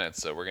 5 minutes,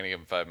 so we're going to give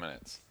him 5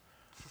 minutes.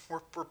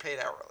 We're paid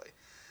hourly.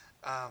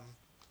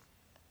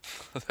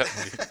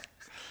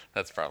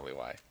 That's probably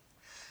why.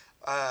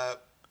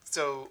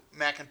 So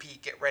Mac and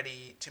Pete get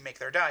ready to make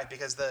their dive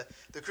because the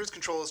cruise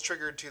control is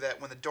triggered to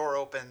that when the door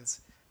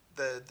opens,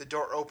 the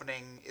door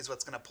opening is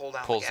what's going to pull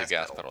down Pulls the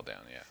gas pedal.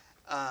 down,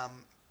 yeah.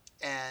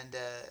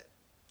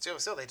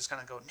 So they just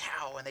kind of go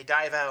now, and they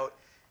dive out,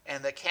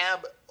 and the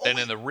cab. And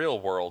in the real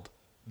world,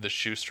 the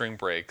shoestring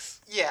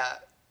breaks, yeah,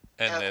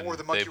 and then or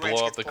the they monkey wrench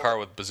blow up gets the pulled car up.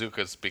 with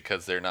bazookas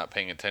because they're not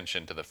paying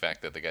attention to the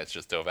fact that the guys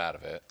just dove out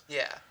of it.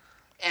 Yeah,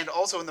 and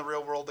also in the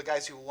real world, the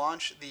guys who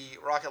launch the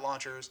rocket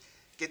launchers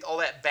get all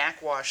that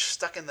backwash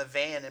stuck in the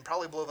van and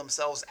probably blow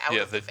themselves out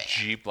of the van.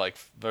 Jeep,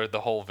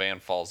 the whole van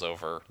falls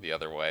over the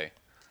other way.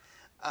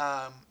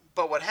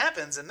 But what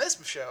happens in this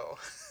show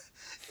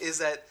is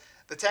that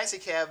the taxi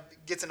cab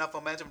gets enough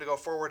momentum to go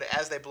forward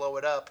as they blow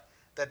it up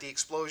that the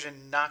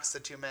explosion knocks the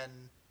two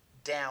men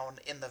down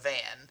in the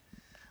van.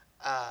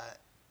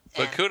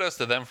 But kudos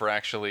to them for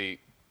actually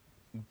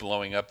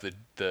blowing up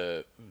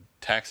the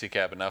taxi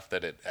cab enough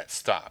that it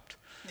stopped.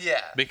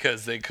 Yeah.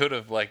 Because they could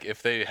have,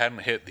 if they hadn't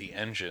hit the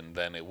engine,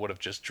 then it would have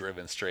just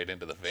driven straight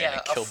into the van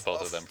and killed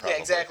both of them, probably.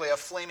 Yeah, exactly. A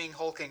flaming,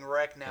 hulking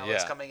wreck now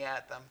is coming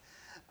at them.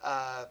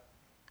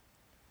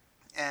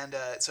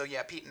 So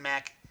Pete and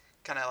Mac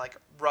kind of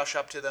rush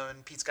up to them,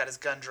 and Pete's got his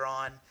gun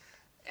drawn,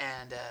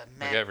 and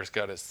Mac... MacGyver's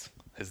got his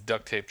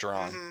duct tape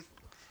drawn. Mm-hmm.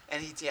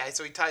 And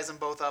so he ties them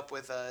both up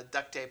with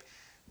duct tape,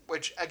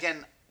 which,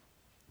 again,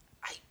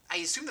 I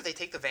assume that they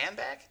take the van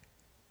back?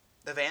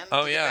 The van?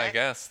 Oh, yeah, I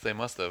guess. They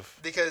must have.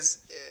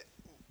 Because,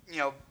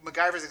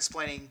 MacGyver's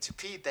explaining to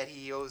Pete that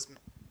he owes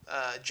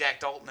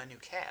Jack Dalton a new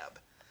cab.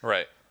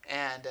 Right.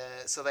 And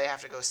so they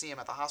have to go see him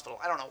at the hospital.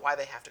 I don't know why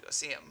they have to go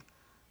see him.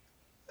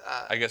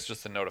 I guess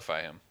just to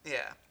notify him.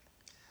 Yeah.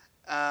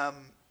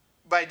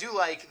 But I do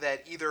like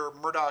that either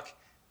Murdoch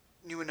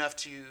knew enough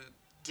to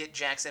get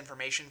Jack's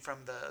information from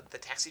the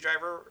taxi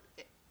driver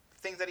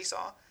thing that he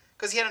saw.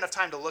 Because he had enough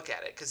time to look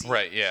at it. Cause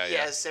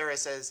as Sarah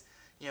says,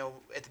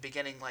 at the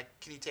beginning,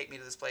 can you take me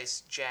to this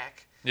place,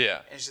 Jack? Yeah.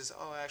 And she says,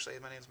 oh, actually,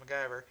 my name's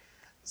MacGyver.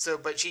 So,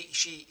 but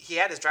he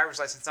had his driver's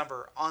license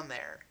number on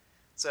there.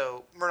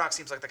 So Murdoch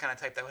seems like the kind of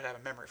type that would have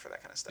a memory for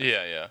that kind of stuff.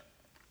 Yeah, yeah.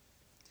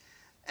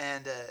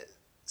 And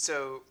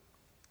so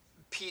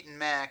Pete and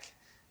Mac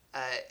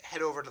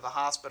head over to the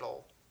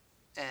hospital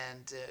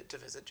and to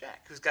visit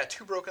Jack, who's got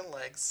 2 broken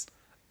legs.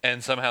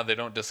 And somehow they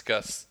don't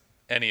discuss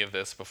any of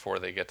this before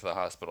they get to the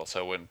hospital.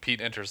 So when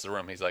Pete enters the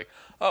room, he's like,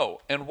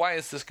 "Oh, and why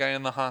is this guy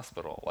in the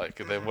hospital?"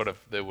 They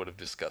would have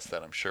discussed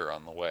that, I'm sure,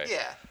 on the way.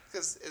 Yeah,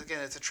 because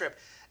again, it's a trip,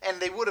 and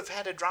they would have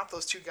had to drop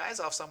those 2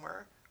 guys off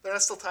somewhere. They're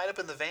not still tied up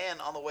in the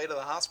van on the way to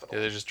the hospital.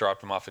 Yeah, they just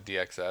dropped them off at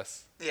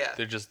DXS. Yeah,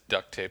 they're just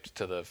duct taped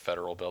to the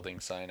Federal Building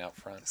sign out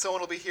front.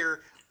 Someone will be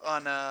here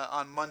on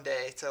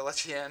Monday to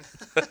let you in.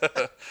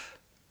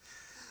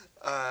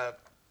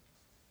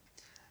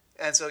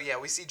 And so,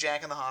 we see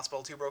Jack in the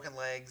hospital, 2 broken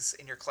legs,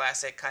 in your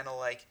classic kind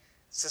of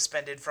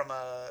suspended from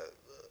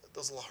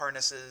those little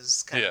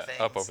harnesses kind of things.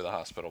 Yeah, up over the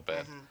hospital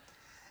bed. Mm-hmm.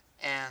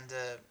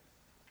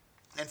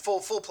 And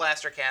full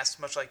plaster cast,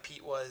 much like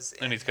Pete was.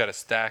 And he's got a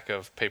stack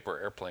of paper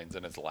airplanes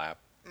in his lap,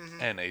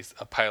 and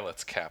a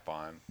pilot's cap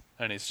on,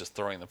 and he's just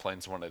throwing the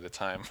planes one at a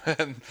time.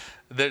 And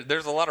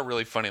there's a lot of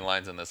really funny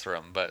lines in this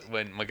room, but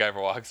when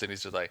MacGyver walks in,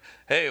 he's just like,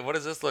 "Hey, what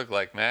does this look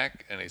like,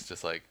 Mac?" And he's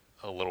just like,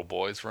 "A little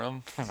boy's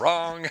room."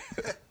 Wrong.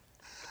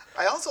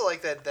 I also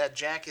like that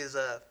Jack is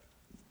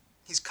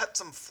he's cut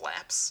some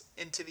flaps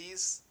into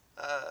these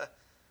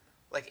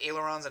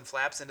ailerons and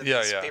flaps into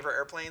these paper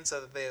airplanes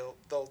so that they'll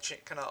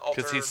kind of alter.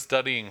 Because he's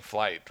studying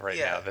flight right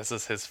now. This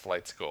is his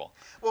flight school.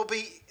 Well,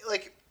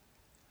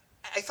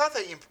 I thought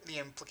that the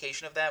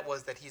implication of that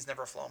was that he's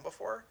never flown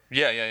before.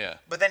 Yeah.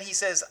 But then he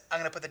says, "I'm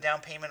going to put the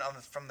down payment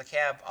from the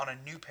cab on a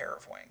new pair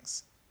of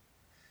wings."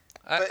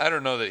 I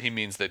don't know that he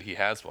means that he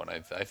has one. I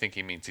think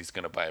he means he's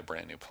going to buy a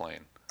brand new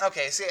plane.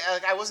 Okay, see,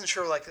 I wasn't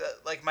sure.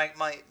 Like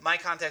my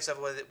context of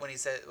it when he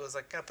said it was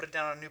like, "Gonna put it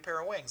down on a new pair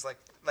of wings,"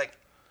 like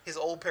his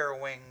old pair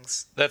of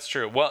wings. That's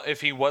true. Well,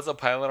 if he was a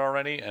pilot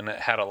already and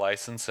had a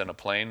license and a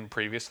plane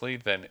previously,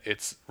 then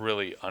it's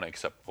really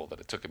unacceptable that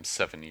it took him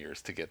 7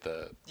 years to get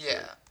the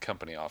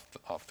company off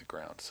the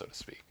ground, so to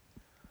speak.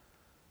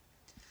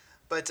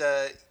 But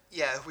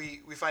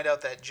we find out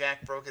that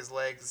Jack broke his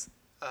legs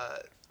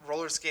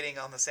roller skating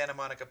on the Santa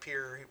Monica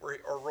Pier,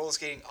 or roller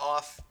skating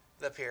off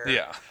the pier.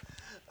 Yeah.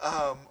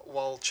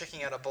 While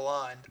checking out a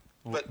blonde.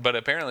 But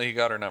apparently he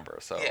got her number,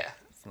 so yeah.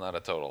 It's not a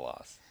total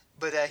loss.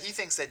 But he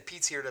thinks that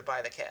Pete's here to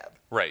buy the cab.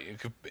 Right.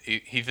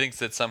 He thinks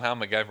that somehow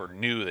MacGyver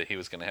knew that he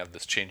was going to have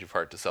this change of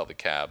heart to sell the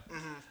cab,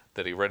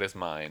 that he read his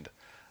mind,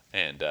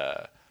 and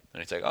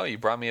he's like, "Oh, you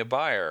brought me a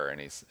buyer,"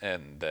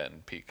 and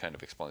then Pete kind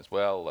of explains,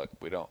 "Well, look,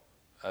 we don't.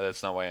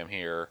 That's not why I'm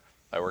here.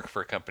 I work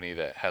for a company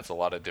that has a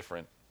lot of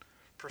different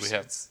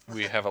pursuits.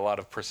 We have a lot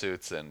of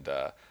pursuits, and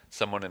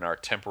someone in our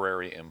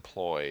temporary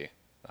employ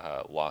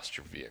lost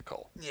your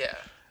vehicle." Yeah,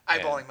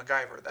 eyeballing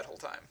MacGyver that whole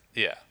time.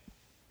 Yeah.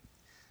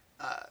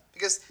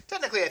 Because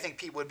technically, I think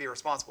Pete would be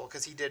responsible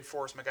because he did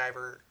force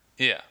MacGyver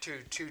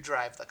to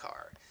drive the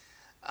car.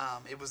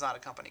 It was not a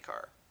company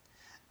car,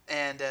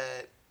 and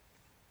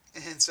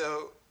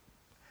so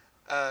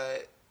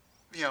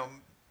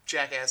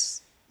Jack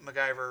asks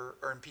MacGyver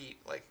or Pete,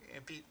 like,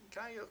 "Pete,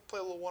 can I play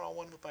a little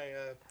one-on-one with my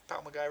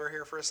pal MacGyver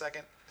here for a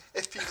second?"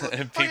 And Pete's like,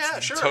 and Pete's "Oh, yeah,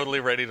 sure."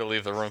 totally ready to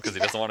leave the room because he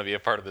doesn't want to be a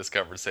part of this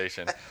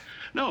conversation.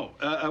 No,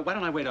 why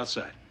don't I wait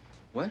outside?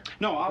 What?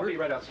 No, I'll be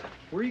right outside.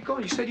 Where are you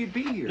going? You said you'd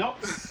be here. Nope.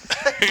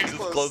 He just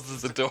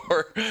closes the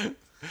door.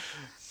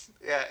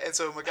 Yeah, and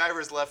so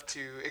MacGyver's left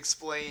to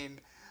explain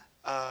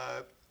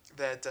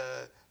that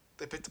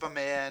they picked up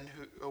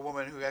a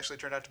woman who actually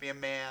turned out to be a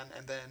man,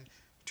 and then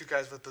two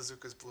guys with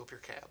bazookas blew up your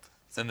cab.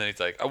 And then he's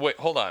like, "Oh, wait,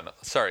 hold on.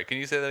 Sorry, can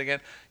you say that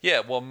again?" "Yeah,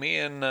 well, me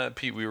and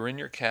Pete, we were in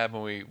your cab,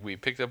 and we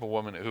picked up a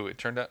woman who it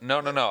turned out..." No,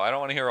 I don't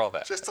want to hear all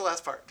that. Just the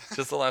last part.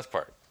 Just the last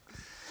part.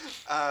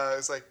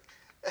 It's like,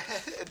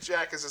 and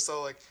Jack is just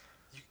so like,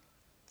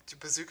 "Two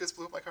bazookas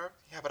blew up my car?"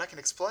 "Yeah, but I can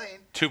explain."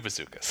 2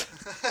 bazookas.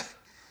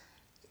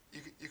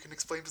 You can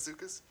explain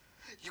bazookas?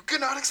 "You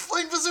cannot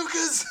explain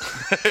bazookas!"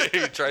 He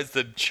tries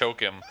to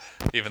choke him,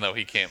 even though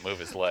he can't move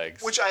his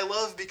legs. Which I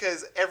love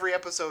because every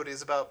episode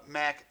is about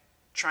Mac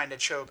trying to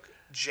choke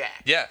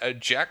Jack. Yeah,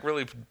 Jack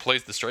really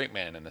plays the straight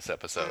man in this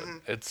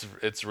episode.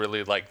 It's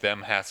really like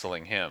them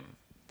hassling him.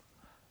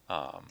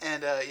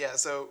 And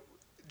so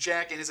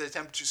Jack, in his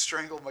attempt to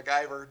strangle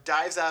MacGyver,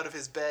 dives out of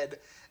his bed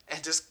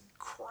and just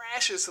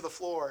crashes to the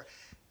floor.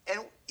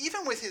 And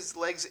even with his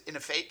legs in a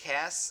fake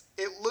cast,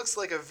 it looks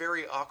like a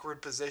very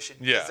awkward position.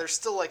 Because they're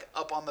still like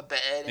up on the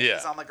bed and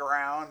he's on the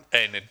ground.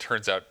 And it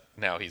turns out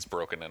now he's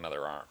broken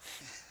another arm.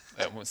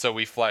 So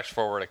we flash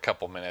forward a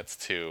couple minutes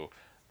to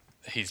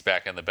he's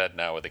back in the bed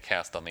now with a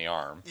cast on the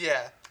arm.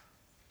 Yeah.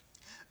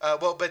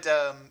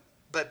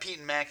 But Pete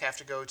and Mac have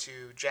to go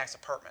to Jack's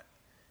apartment.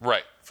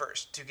 Right.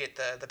 First to get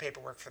the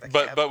paperwork for the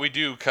cab. But we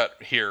do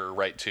cut here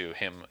right to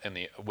him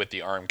with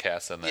the arm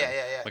cast, and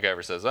then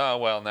MacGyver says, "Oh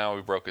well, now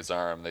we broke his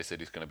arm. They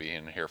said he's going to be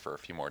in here for a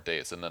few more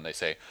days." And then they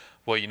say,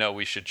 "Well,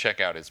 we should check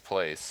out his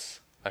place."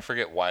 I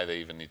forget why they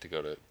even need to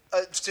go to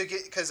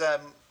because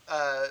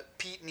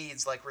Pete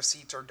needs like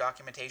receipts or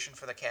documentation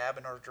for the cab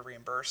in order to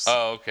reimburse.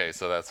 Oh, okay,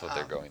 so that's what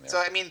they're going there. So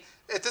I mean,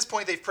 at this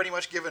point, they've pretty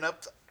much given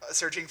up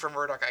searching for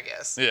Murdoch, I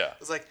guess. Yeah.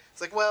 It's like,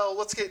 well,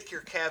 let's get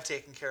your cab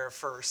taken care of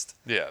first.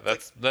 Yeah,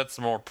 that's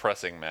a more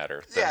pressing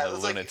matter than the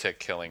lunatic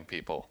killing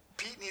people.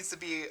 Pete needs to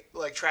be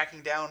like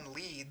tracking down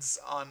leads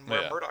on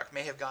where Murdoch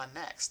may have gone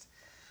next.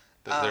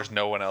 There's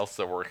no one else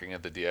that working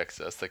at the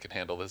DXS that can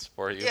handle this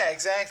for you. Yeah,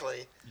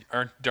 exactly.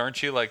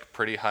 Aren't you like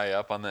pretty high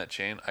up on that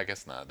chain? I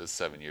guess not. This is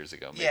 7 years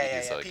ago. Maybe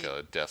he's like Pete,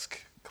 a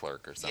desk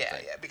clerk or something.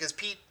 Yeah, because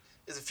Pete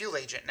is a field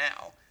agent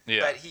now.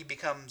 Yeah. But he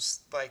becomes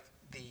like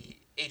the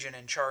agent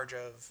in charge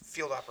of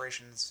field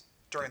operations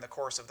during the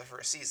course of the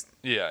first season.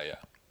 Yeah.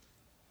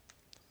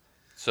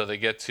 So they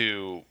get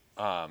to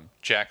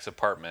Jack's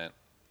apartment,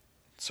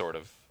 sort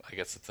of. I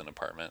guess it's an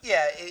apartment.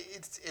 Yeah,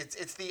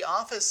 it's the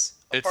office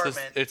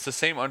apartment. It's the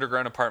same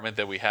underground apartment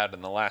that we had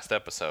in the last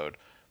episode,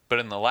 but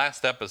in the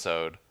last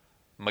episode,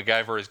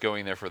 MacGyver is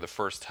going there for the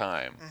first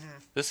time. Mm-hmm.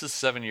 This is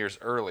 7 years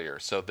earlier,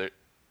 so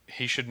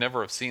he should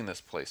never have seen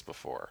this place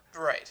before.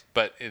 Right.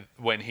 But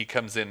when he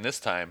comes in this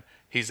time,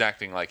 he's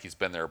acting like he's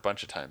been there a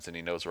bunch of times and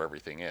he knows where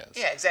everything is.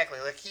 Yeah, exactly.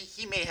 Like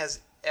he may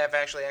have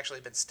actually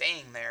been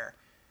staying there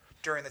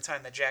during the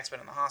time that Jack's been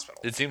in the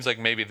hospital. It seems like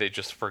maybe they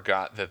just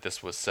forgot that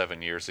this was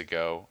 7 years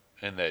ago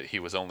and that he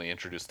was only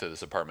introduced to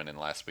this apartment in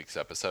last week's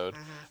episode.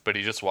 Mm-hmm. But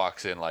he just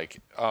walks in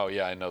like, "Oh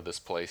yeah, I know this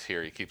place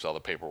here." He keeps all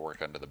the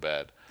paperwork under the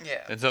bed.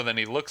 Yeah. And so then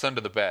he looks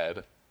under the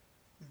bed,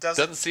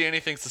 doesn't see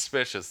anything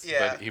suspicious,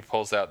 but he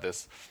pulls out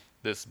this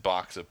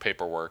box of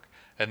paperwork,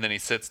 and then he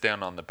sits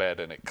down on the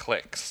bed and it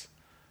clicks,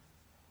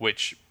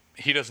 which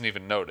he doesn't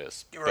even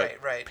notice. Right,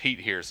 but right. Pete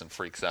hears and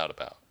freaks out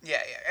about.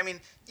 Yeah, yeah. I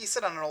mean, you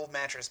sit on an old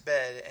mattress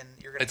bed, and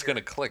you're gonna. It's hear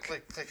gonna click.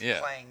 click, Yeah.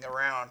 playing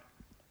around.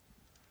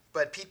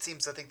 But Pete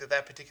seems to think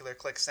that particular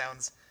click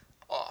sounds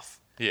off.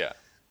 Yeah.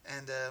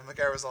 And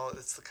MacGyver's all,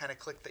 it's the kind of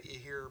click that you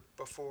hear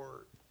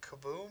before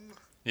kaboom.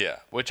 Yeah,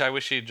 which I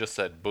wish he had just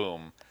said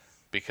boom,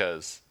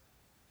 because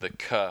the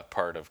 "k"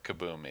 part of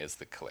kaboom is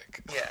the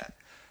click. Yeah.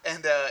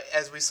 And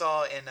as we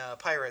saw in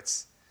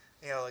Pirates,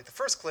 like the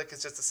first click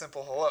is just a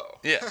simple hello.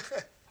 Yeah.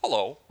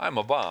 Hello, I'm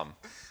a bomb.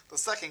 The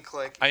second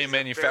click I is am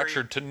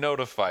manufactured to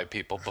notify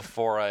people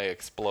before I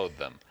explode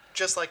them.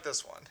 just like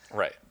this one.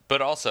 Right.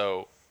 But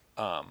also,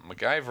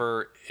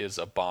 MacGyver is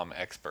a bomb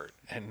expert,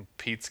 and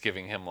Pete's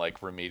giving him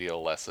like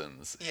remedial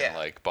lessons in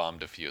like bomb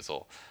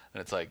defusal.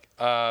 And it's like,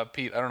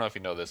 Pete, I don't know if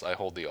you know this, I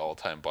hold the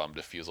all-time bomb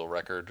defusal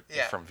record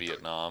from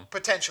Vietnam.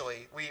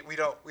 Potentially, we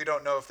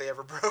don't know if they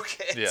ever broke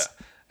it. Yeah,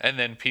 and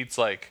then Pete's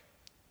like,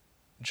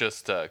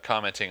 just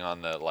commenting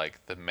on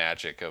the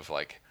magic of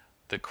like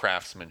the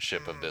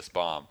craftsmanship of this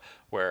bomb,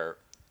 where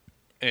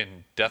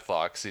in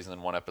Deathlock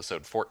season 1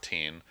 episode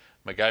 14,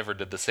 MacGyver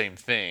did the same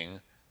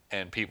thing.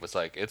 And Pete was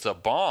like, it's a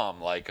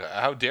bomb. Like,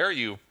 how dare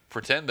you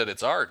pretend that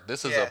it's art?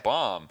 This is a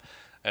bomb.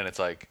 And it's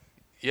like,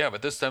 yeah,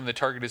 but this time the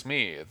target is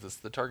me.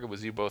 The target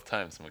was you both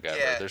times, MacGyver.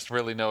 Yeah. There's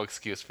really no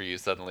excuse for you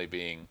suddenly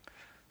being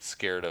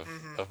scared of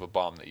a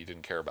bomb that you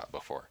didn't care about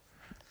before.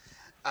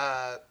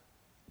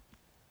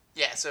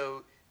 Yeah,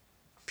 so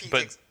Pete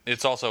But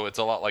it's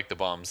a lot like the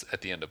bombs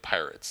at the end of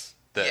Pirates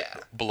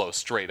that blow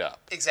straight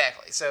up.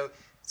 Exactly. So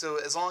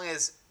as long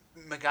as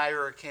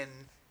MacGyver can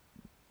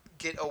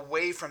get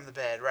away from the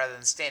bed rather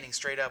than standing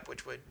straight up,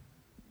 which would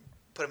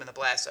put him in the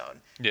blast zone.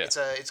 Yeah.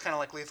 It's kind of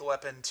like Lethal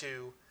Weapon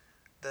 2,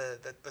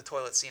 the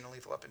toilet scene in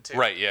Lethal Weapon 2.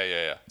 Right,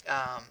 yeah.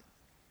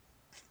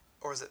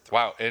 Or is it 3?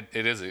 Wow, it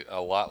is a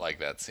lot like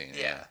that scene.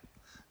 Yeah.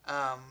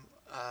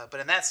 But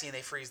in that scene,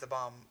 they freeze the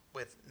bomb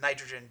with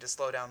nitrogen to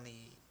slow down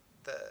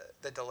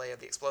the delay of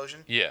the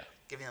explosion. Yeah.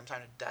 Giving them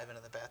time to dive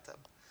into the bathtub.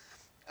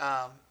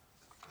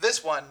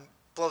 This one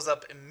blows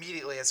up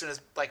immediately as soon as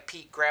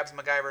Pete grabs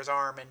MacGyver's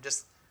arm and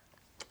just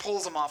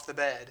pulls him off the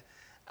bed.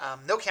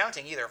 No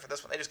counting either for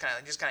this one. They just kind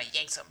of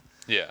yanks him.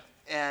 Yeah.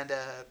 And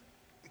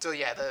so we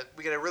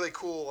get a really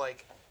cool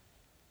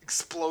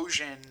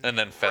explosion. And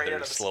then feathers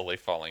right slowly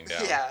falling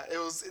down. Yeah,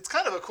 it's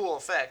kind of a cool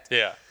effect.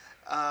 Yeah.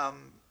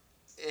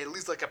 It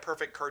leaves like a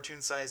perfect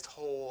cartoon-sized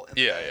hole in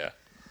the bed.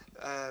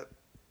 Yeah.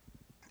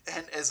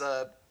 And as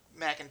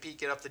Mac and Pete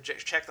get up to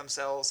check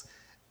themselves,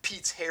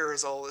 Pete's hair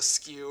is all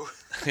askew.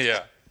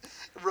 Yeah.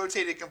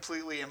 Rotated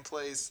completely in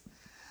place.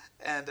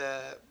 And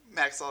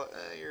Mac's all,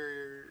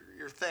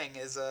 your thing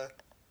is a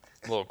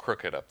little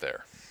crooked up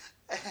there.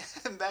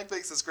 And Mac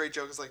makes this great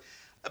joke. It's like,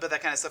 I bet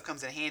that kind of stuff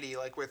comes in handy,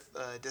 like with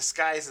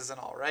disguises and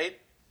all, right?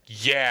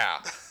 Yeah.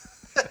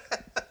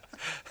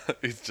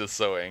 He's just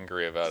so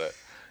angry about it.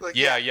 Like,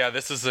 yeah,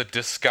 this is a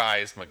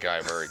disguise,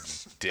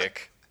 MacGyver, you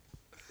dick.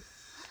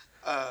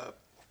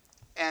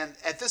 And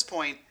at this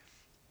point,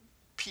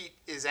 Pete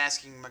is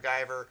asking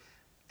MacGyver,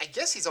 I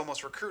guess he's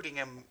almost recruiting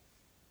him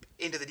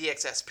into the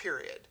DXS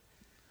period.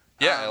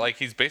 Yeah, like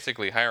he's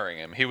basically hiring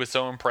him. He was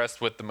so impressed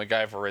with the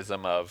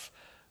MacGyverism of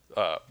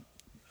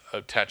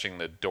attaching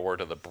the door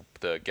to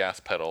the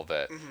gas pedal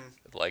that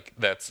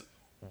that's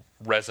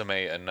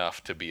resume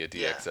enough to be a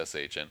DXS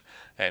agent,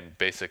 and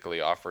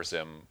basically offers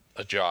him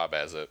a job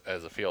as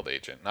a field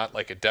agent, not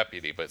like a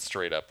deputy, but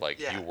straight up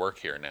you work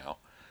here now.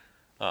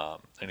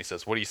 And he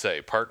says, "What do you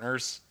say,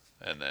 partners?"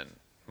 And then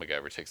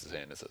MacGyver takes his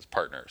hand and says,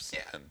 "Partners."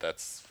 Yeah. And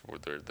that's where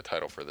the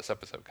title for this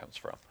episode comes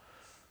from.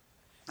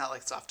 Not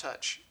like Soft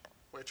Touch,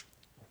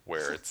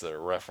 where it's a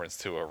reference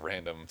to a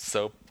random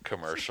soap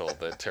commercial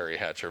that Terry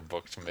Hatcher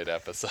booked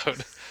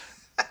mid-episode,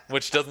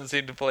 which doesn't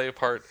seem to play a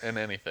part in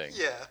anything.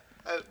 Yeah,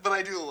 but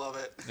I do love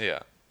it. Yeah.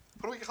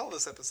 What do we call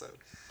this episode?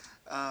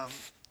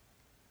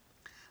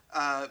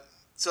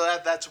 So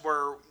that's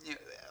where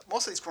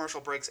most of these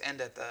commercial breaks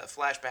end at the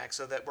flashback,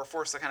 so that we're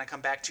forced to kind of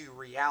come back to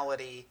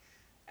reality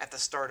at the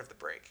start of the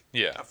break.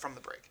 Yeah. From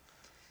the break.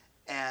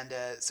 And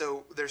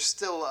so they're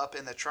still up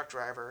in the truck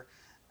driver.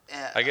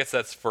 I guess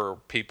that's for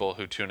people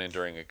who tune in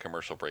during a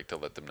commercial break to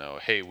let them know,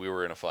 hey, we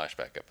were in a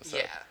flashback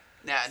episode.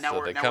 Yeah. Now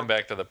they come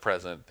back to the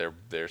present.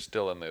 They're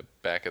still in the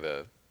back of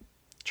the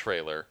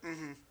trailer.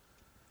 Mm-hmm.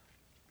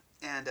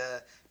 And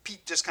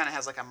Pete just kind of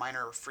has like a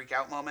minor freak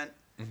out moment.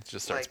 It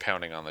just starts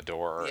pounding on the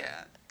door.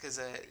 Yeah, because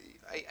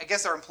I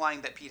guess they're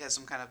implying that Pete has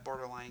some kind of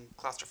borderline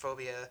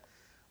claustrophobia,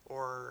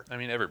 or I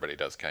mean, everybody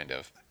does kind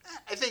of.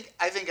 I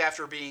think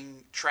after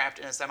being trapped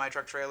in a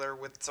semi-truck trailer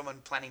with someone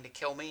planning to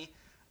kill me,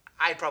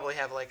 I'd probably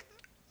have like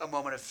a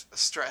moment of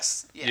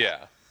stress.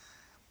 Yeah.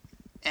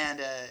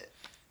 And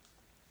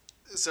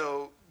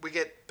so we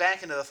get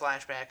back into the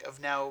flashback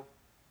of now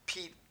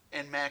Pete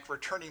and Mac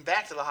returning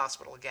back to the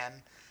hospital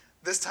again,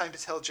 this time to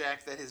tell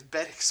Jack that his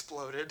bed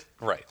exploded.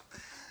 Right.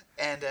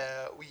 And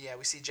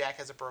we see Jack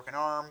has a broken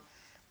arm.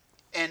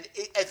 And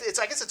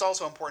I guess it's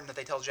also important that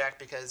they tell Jack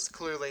because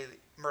clearly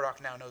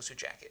Murdoch now knows who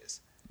Jack is.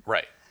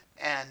 Right.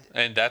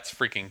 And that's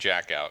freaking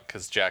Jack out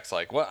because Jack's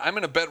like, "Well, I'm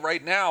in a bed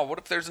right now. What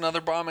if there's another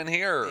bomb in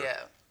here?"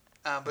 yeah,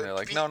 And but they're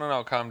like,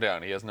 "No, calm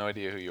down. He has no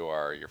idea who you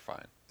are. You're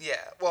fine." Yeah,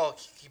 well,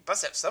 he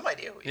must have some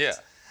idea who he is.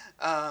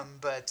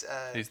 But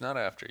he's not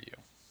after you.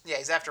 Yeah,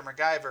 he's after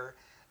MacGyver,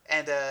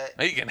 and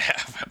you can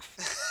have him.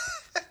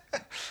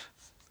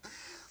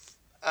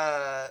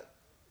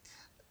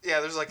 yeah,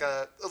 there's like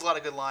a lot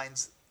of good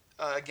lines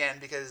again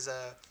because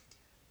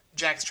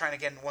Jack is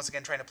once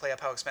again trying to play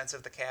up how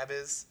expensive the cab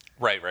is.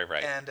 Right.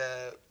 And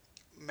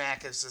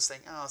Mac is just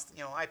saying, "Oh,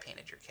 I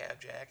painted your cab,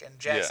 Jack." And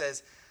Jack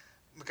says,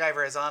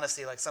 "MacGyver has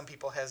honesty like some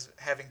people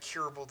have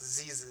incurable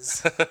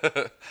diseases,"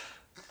 which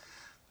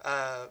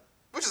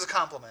is a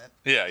compliment.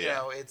 Yeah.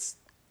 It's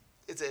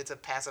a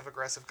passive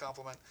aggressive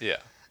compliment. Yeah.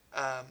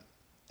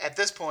 At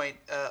this point,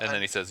 and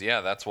then he says,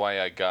 "Yeah, that's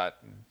why I got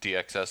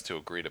DXS to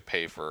agree to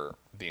pay for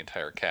the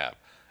entire cab,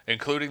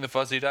 including the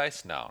fuzzy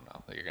dice. No,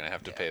 you're gonna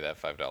have to pay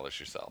that $5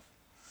 yourself."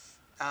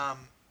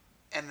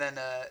 And then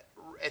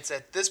it's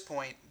at this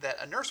point that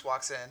a nurse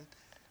walks in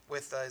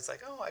with, it's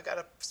like, "Oh, I got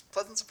a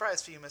pleasant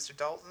surprise for you, Mr.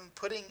 Dalton,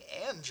 pudding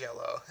and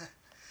Jell-O."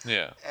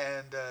 Yeah.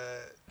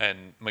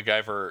 And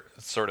MacGyver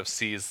sort of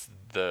sees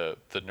the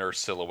nurse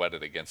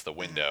silhouetted against the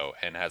window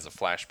and has a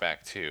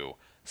flashback to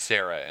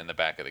Sarah in the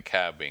back of the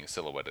cab being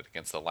silhouetted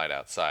against the light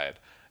outside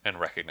and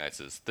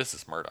recognizes this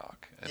is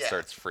Murdoch and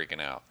starts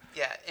freaking out.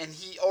 Yeah, and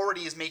he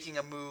already is making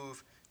a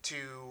move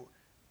to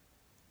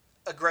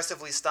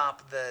aggressively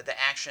stop the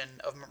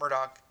action of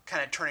Murdoch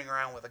kind of turning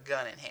around with a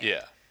gun in hand.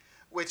 Yeah.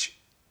 Which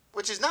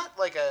is not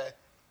like it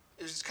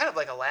was kind of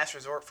like a last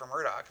resort for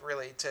Murdoch,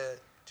 really, to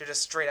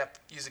just straight up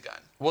use a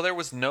gun. Well, there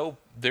was no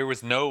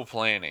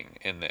planning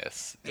in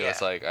this. It was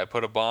like, I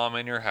put a bomb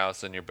in your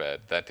house in your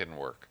bed. That didn't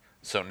work.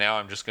 So now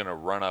I'm just going to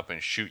run up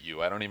and shoot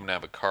you. I don't even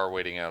have a car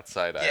waiting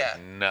outside. I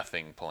have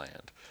nothing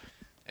planned.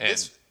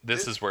 And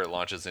this is where it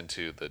launches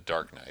into the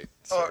Dark Knight,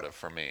 sort of,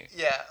 for me.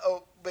 Yeah.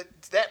 Oh, but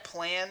that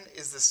plan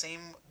is the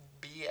same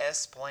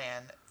BS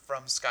plan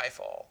from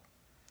Skyfall.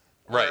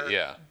 Right,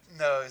 yeah.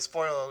 No,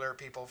 spoiler alert,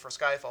 people, for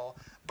Skyfall.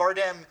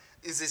 Bardem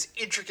is this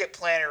intricate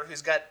planner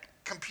who's got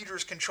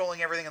computers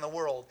controlling everything in the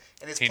world.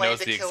 And he knows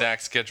the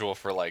exact schedule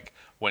for, like,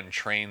 when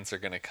trains are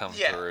going to come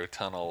through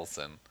tunnels.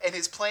 And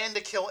his plan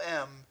to kill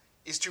M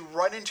is to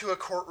run into a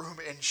courtroom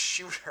and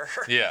shoot her.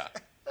 Yeah.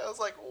 I was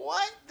like,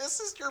 what? This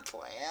is your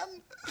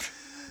plan?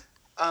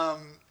 Oh,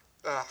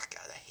 God,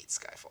 I hate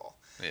Skyfall.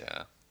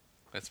 Yeah.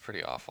 It's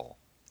pretty awful.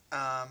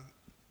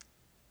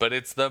 But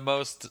it's the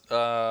most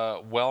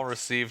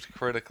well-received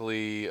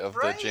critically of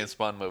the James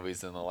Bond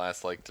movies in the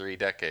last, 3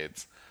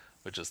 decades,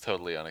 which is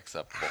totally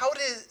unacceptable.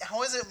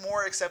 How is it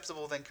more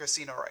acceptable than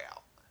Casino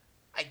Royale?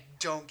 I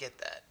don't get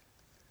that.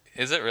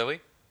 Is it really?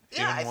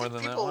 Yeah, I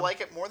think people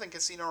like it more than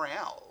Casino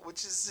Royale,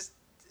 which is just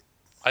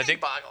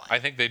boggling. I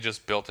think they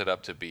just built it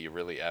up to be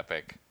really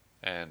epic,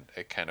 and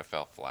it kind of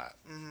fell flat.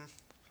 Mm-hmm.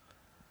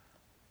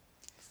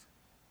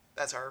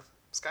 That's our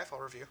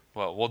Skyfall review.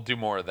 Well, we'll do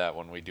more of that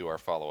when we do our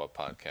follow-up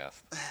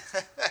podcast.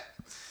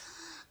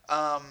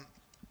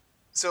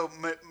 So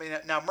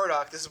now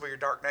Murdoch, this is where your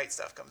Dark Knight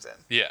stuff comes in.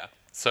 Yeah.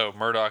 So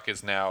Murdoch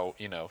is now,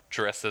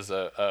 dressed as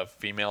a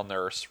female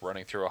nurse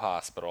running through a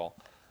hospital.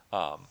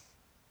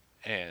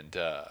 And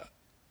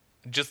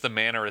just the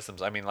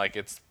mannerisms. I mean,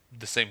 it's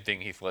the same thing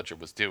Heath Ledger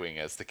was doing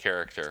as the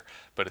character,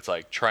 but it's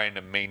like trying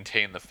to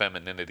maintain the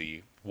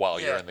femininity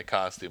while you're in the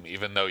costume,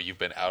 even though you've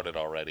been outed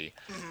already.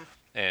 Mm-hmm.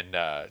 And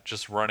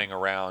just running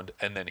around,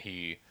 and then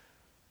he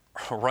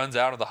runs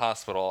out of the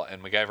hospital,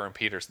 and MacGyver and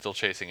Peter still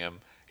chasing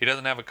him. He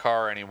doesn't have a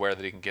car anywhere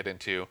that he can get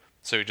into,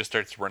 so he just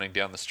starts running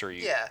down the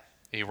street. Yeah.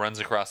 He runs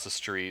across the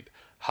street,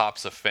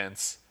 hops a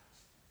fence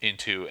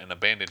into an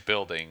abandoned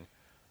building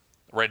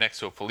right next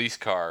to a police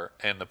car,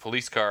 and the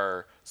police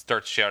car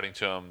starts shouting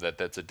to him that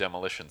that's a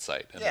demolition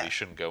site and that he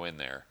shouldn't go in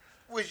there.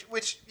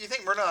 Which you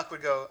think Murdoch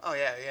would go, oh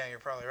yeah, you're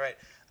probably right.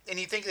 And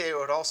you think they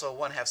would also,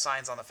 have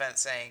signs on the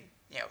fence saying,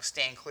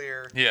 stand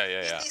clear.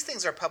 Yeah. These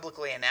things are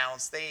publicly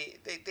announced. They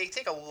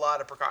take a lot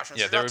of precautions.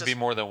 Yeah, there would be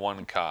more than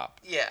one cop.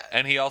 Yeah.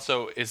 And he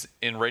also is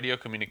in radio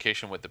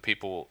communication with the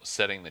people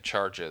setting the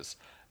charges.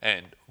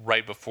 And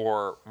right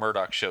before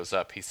Murdoch shows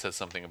up, he says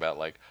something about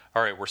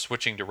all right, we're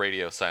switching to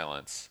radio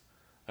silence.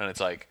 And it's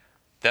like,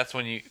 that's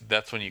when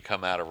you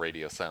come out of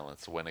radio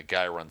silence, when a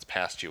guy runs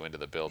past you into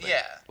the building.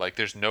 Yeah.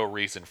 There's no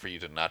reason for you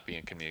to not be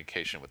in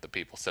communication with the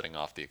people setting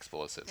off the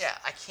explosives. Yeah,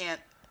 I can't.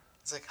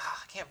 It's like,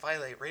 I can't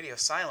violate radio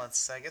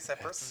silence. I guess that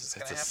person's just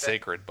going to have to... It's a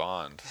sacred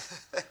bond.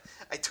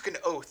 I took an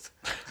oath.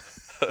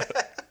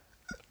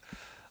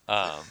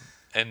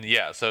 And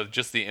yeah, so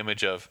just the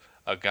image of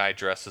a guy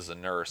dressed as a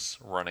nurse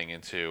running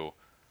into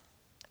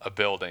a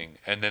building,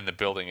 and then the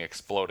building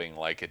exploding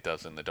like it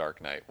does in The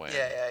Dark Knight when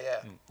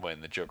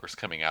the Joker's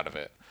coming out of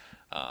it.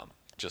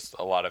 Just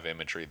a lot of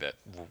imagery that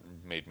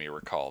made me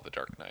recall The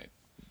Dark Knight.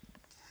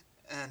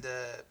 And,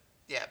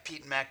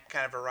 Pete and Mac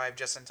kind of arrived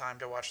just in time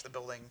to watch the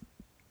building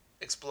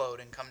explode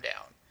and come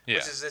down. Yeah.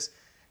 Which is this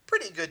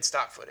pretty good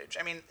stock footage.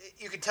 I mean,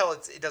 you can tell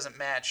it doesn't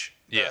match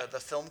the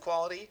film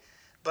quality,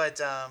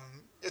 but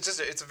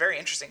it's a very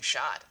interesting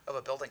shot of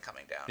a building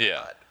coming down.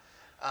 Yeah.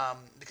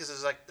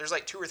 because there's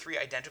like 2 or 3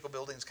 identical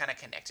buildings kind of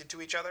connected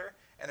to each other,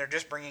 and they're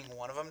just bringing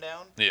one of them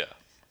down. Yeah.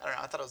 I don't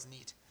know. I thought it was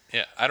neat.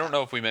 Yeah, I don't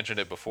know if we mentioned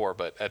it before,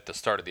 but at the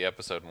start of the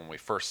episode, when we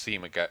first see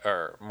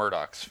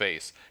Murdoch's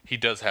face, he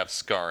does have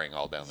scarring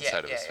all down the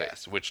side of his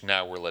face, which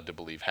now we're led to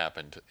believe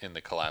happened in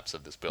the collapse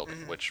of this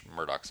building, which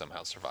Murdoch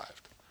somehow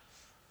survived.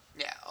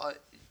 Yeah,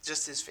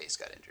 just his face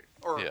got injured,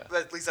 or Yeah.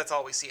 at least that's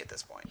all we see at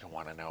this point. You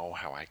want to know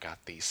how I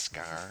got these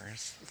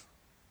scars?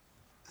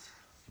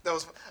 That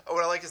was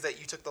what I like is that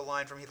you took the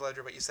line from Heath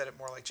Ledger, but you said it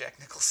more like Jack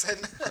Nicholson.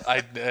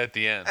 At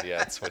the end,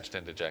 yeah, it switched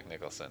into Jack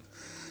Nicholson.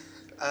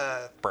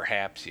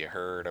 Perhaps you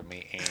heard of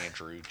me,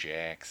 Andrew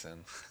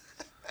Jackson.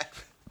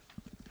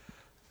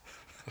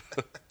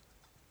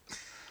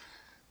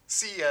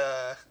 See,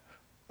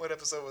 what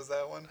episode was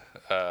that one?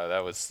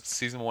 That was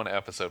season 1,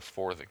 episode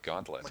 4, The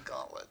Gauntlet. The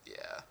Gauntlet,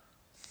 yeah.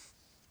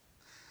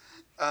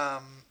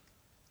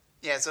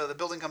 Yeah, so the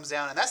building comes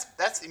down, and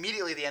that's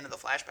immediately the end of the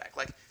flashback.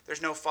 Like,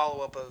 there's no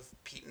follow-up of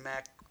Pete and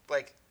Mac,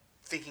 like,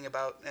 thinking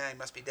about, he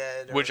must be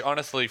dead. Or... Which,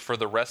 honestly, for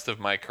the rest of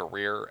my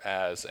career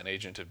as an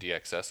agent of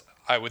DXS,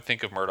 I would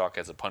think of Murdoch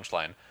as a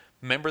punchline.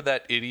 Remember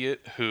that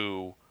idiot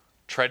who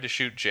tried to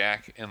shoot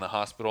Jack in the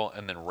hospital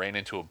and then ran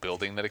into a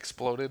building that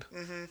exploded?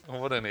 Mm-hmm.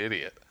 What an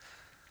idiot.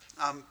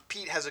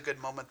 Pete has a good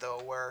moment,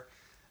 though, where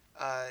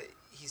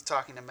he's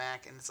talking to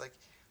Mac, and it's like,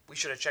 we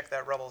should have checked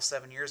that rubble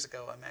 7 years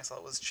ago. And Max,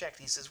 it was checked.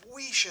 And he says,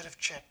 we should have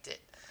checked it.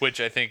 Which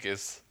I think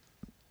is,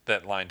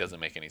 that line doesn't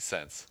make any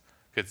sense.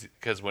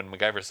 Because when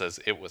MacGyver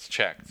says it was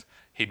checked,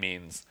 he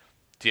means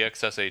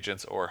DXS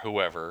agents or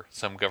whoever,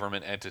 some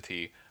government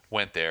entity,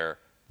 went there,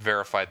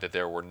 verified that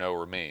there were no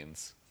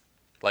remains.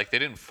 Like, they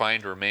didn't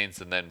find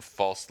remains and then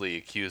falsely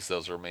accuse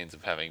those remains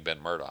of having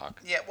been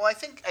Murdoch. Yeah, well, I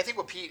think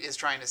what Pete is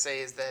trying to say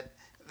is that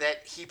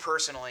he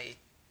personally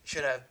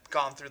should have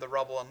gone through the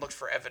rubble and looked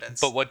for evidence.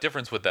 But what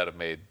difference would that have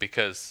made?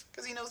 Because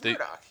he knows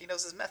Murdoch. He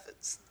knows his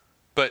methods.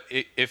 But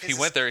if he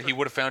went there, he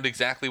would have found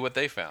exactly what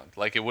they found.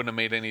 Like, it wouldn't have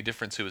made any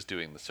difference who was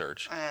doing the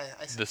search.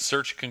 The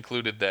search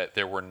concluded that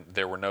there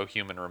were no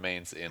human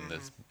remains in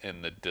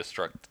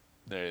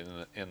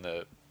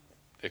the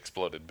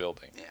exploded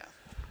building. Yeah.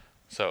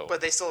 So.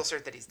 But they still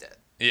assert that he's dead.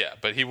 Yeah,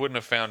 but he wouldn't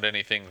have found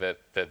anything that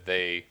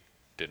they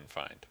didn't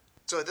find.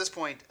 So at this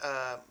point,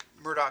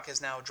 Murdoch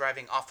is now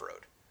driving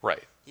off-road.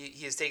 Right.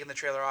 He has taken the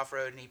trailer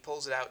off-road and he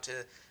pulls it out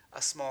to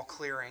a small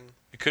clearing.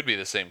 It could be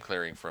the same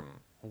clearing from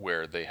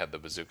where they had the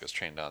bazookas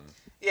trained on.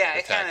 Yeah,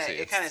 the taxi.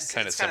 It's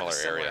kind of similar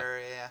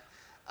area.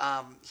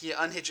 Yeah. He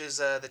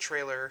unhitches the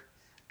trailer,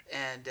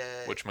 and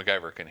which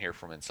MacGyver can hear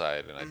from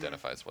inside and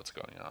identifies what's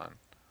going on.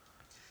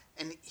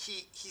 And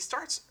he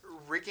starts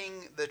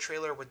rigging the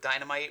trailer with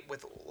dynamite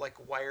with like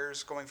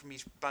wires going from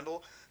each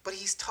bundle, but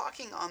he's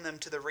talking on them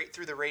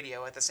through the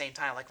radio at the same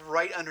time, like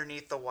right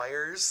underneath the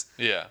wires.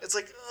 Yeah. It's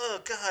like, oh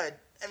god.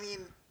 I mean,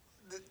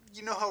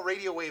 you know how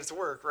radio waves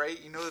work,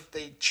 right? You know that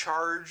they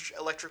charge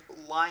electric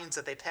lines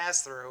that they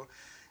pass through,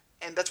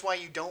 and that's why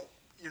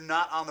you're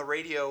not on the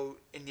radio,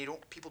 and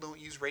people don't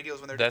use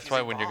radios when they're. That's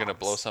why when bombs. you're going to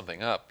blow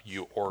something up,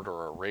 you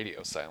order a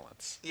radio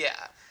silence.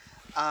 Yeah.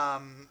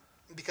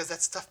 Because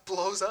that stuff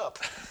blows up.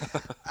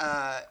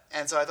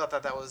 And so I thought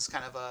that was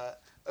kind of a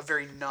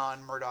very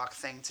non-Murdoch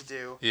thing to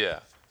do. Yeah.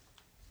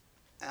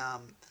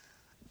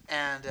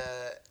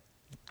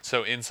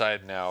 So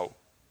inside now,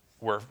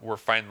 we're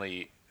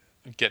finally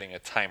getting a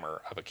timer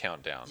of a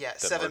countdown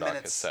that 7 Murdoch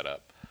minutes has set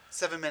up.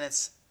 7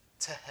 minutes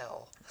to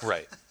hell.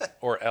 Right.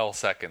 Or L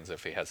seconds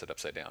if he has it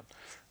upside down.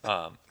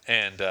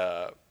 And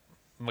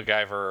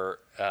MacGyver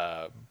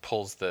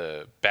pulls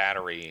the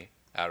battery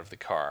out of the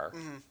car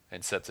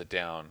and sets it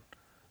down.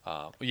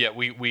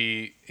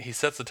 He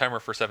sets the timer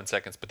for 7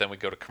 seconds, but then we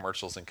go to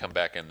commercials and come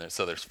back, and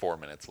so there's 4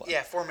 minutes left.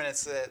 Yeah, 4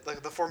 minutes.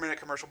 Like the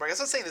 4-minute commercial break.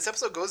 I was saying this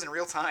episode goes in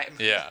real time.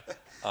 Yeah.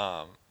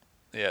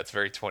 Yeah, it's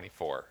very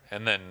 24.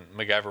 And then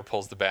MacGyver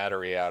pulls the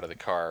battery out of the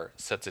car,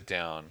 sets it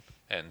down,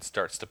 and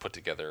starts to put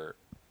together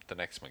the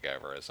next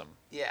MacGyverism.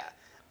 Yeah.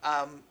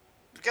 I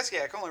guess,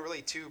 only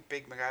really 2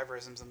 big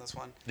MacGyverisms in this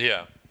one.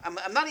 Yeah. I'm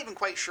not even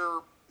quite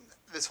sure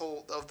the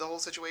whole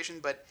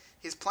situation, but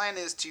his plan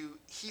is to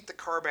heat the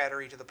car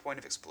battery to the point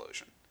of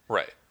explosion.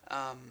 Right.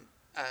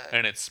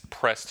 And it's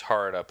pressed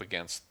hard up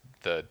against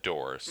the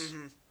doors.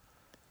 Mm-hmm.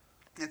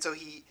 And so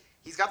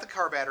he's got the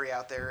car battery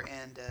out there,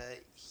 and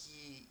he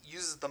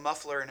uses the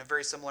muffler in a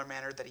very similar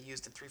manner that he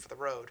used in 3 for the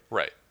Road.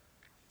 Right.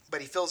 But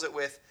he fills it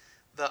with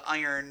the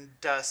iron,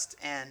 dust,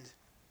 and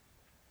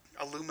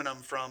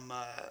aluminum from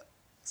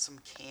some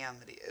can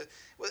that he...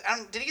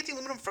 did he get the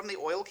aluminum from the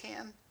oil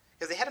can?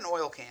 Because they had an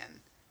oil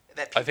can.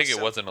 I think it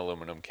was an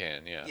aluminum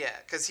can, yeah. Yeah,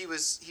 because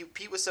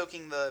Pete was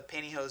soaking the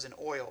pantyhose in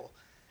oil,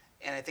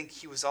 and I think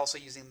he was also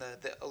using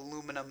the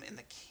aluminum in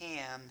the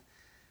can.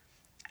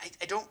 I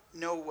don't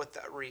know what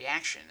the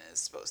reaction is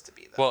supposed to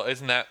be, though. Well,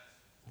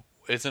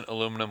 isn't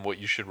aluminum what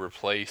you should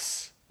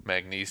replace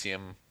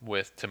magnesium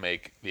with to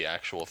make the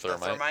actual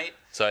thermite? The thermite?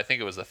 So I think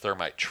it was the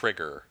thermite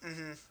trigger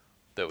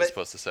that was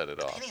supposed to set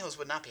it off. Pantyhose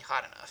would not be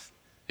hot enough.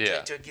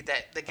 Yeah. To get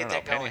that going.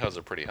 Pantyhose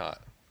are pretty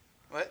hot.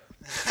 What?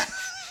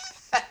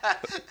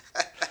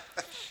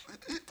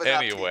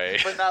 but Anyway.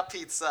 but not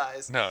Pete's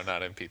size. No,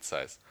 not in Pete's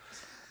size.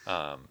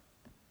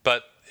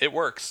 But it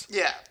works.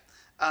 Yeah.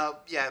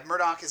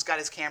 Murdoch has got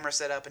his camera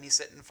set up, and he's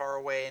sitting far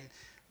away, and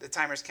the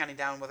timer's counting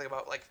down with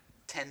about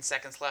 10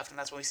 seconds left, and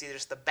that's when we see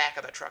just the back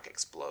of the truck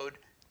explode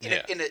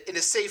in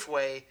a safe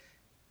way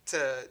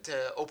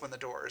to open the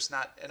doors,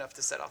 not enough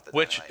to set off the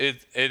Which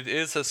dynamite. it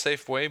is a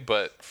safe way,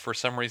 but for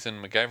some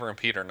reason MacGyver and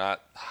Pete are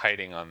not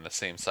hiding on the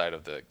same side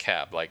of the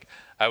cab. Like,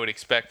 I would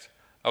expect,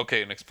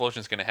 okay, an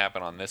explosion's going to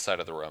happen on this side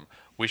of the room.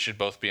 We should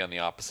both be on the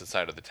opposite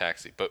side of the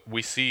taxi. But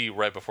we see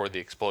right before the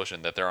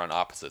explosion that they're on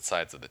opposite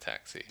sides of the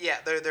taxi. Yeah,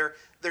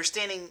 they're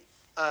standing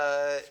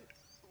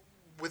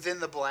within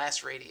the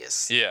blast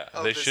radius. Yeah,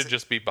 they should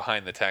just be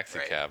behind the taxi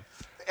cab.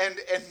 And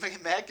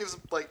Matt gives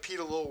Pete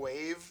a little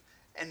wave,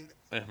 and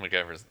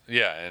MacGyver's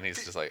and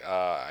he's just like,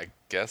 I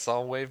guess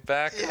I'll wave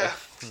back. Yeah,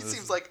 Pete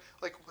seems like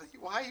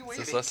why are you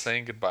waving? Is this us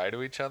saying goodbye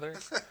to each other?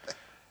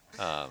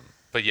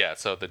 But yeah,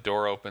 so the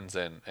door opens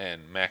and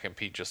Mac and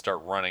Pete just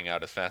start running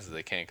out as fast as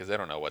they can because they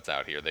don't know what's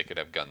out here. They could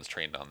have guns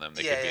trained on them.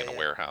 They could be in a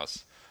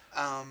warehouse.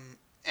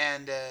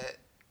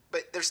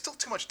 But there's still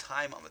too much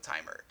time on the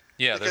timer.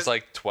 Yeah, there's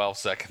 12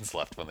 seconds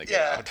left when they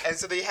get out. And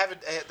so they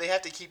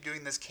have to keep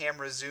doing this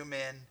camera zoom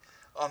in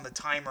on the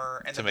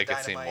timer and to make it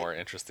seem more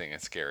interesting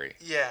and scary.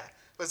 Yeah,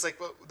 but it's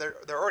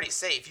they're already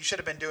safe. You should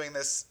have been doing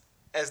this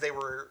as they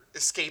were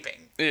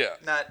escaping. Yeah,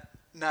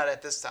 not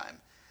at this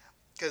time,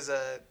 because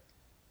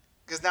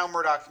now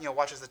Murdoch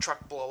watches the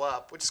truck blow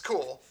up, which is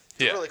cool.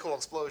 It's a really cool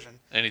explosion.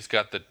 And he's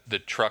got the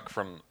truck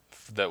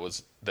that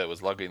was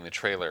lugging the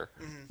trailer,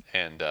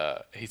 and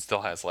he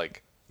still has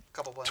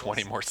couple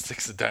 20 more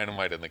sticks of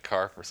dynamite in the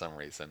car for some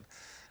reason.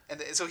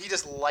 And so he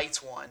just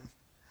lights one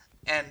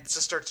and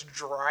just starts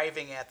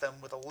driving at them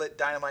with a lit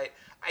dynamite.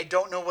 I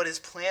don't know what his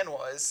plan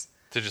was.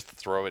 To just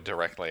throw it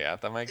directly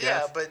at them, I guess?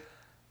 Yeah, but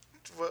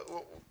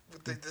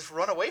just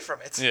run away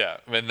from it. Yeah,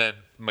 and then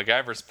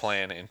MacGyver's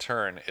plan in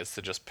turn is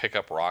to just pick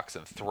up rocks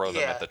and throw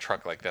them at the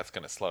truck like that's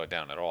going to slow it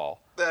down at all.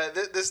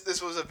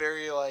 This was a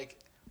very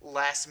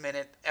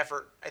last-minute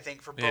effort, I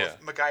think, for both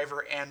MacGyver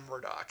and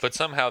Murdoch. But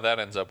somehow that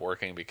ends up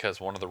working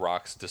because one of the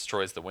rocks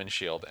destroys the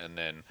windshield, and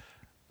then,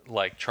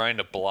 trying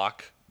to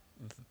block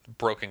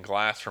broken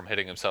glass from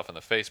hitting himself in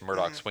the face,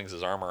 Murdoch swings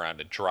his arm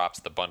around and drops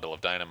the bundle of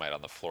dynamite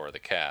on the floor of the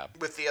cab.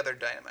 With the other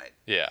dynamite.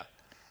 Yeah.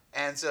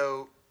 And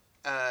so,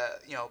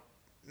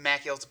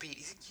 Mac yells to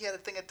Pete, he had a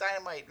thing of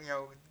dynamite,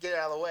 get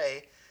out of the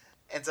way.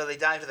 And so they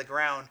dive to the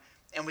ground,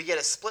 and we get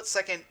a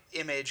split-second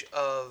image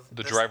of...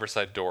 The driver's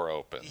side door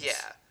opens. Yeah.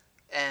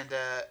 And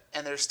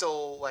there's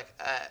still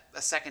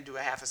a second to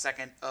a half a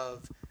second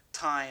of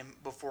time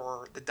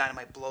before the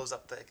dynamite blows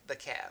up the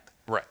cab.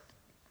 Right.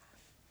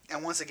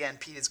 And once again,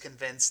 Pete is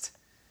convinced.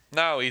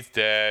 No, he's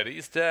dead.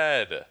 He's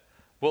dead.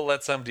 We'll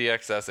let some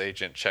DXS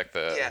agent check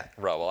the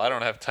rubble. I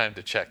don't have time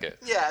to check it.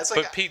 Yeah, it's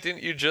But Pete,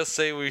 didn't you just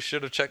say we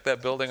should have checked that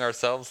building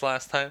ourselves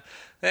last time?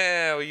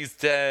 No, he's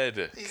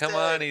dead. Come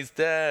on, he's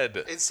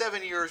dead. In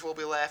 7 years, we'll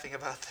be laughing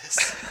about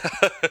this.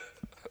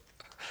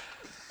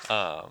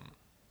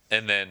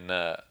 And then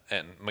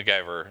and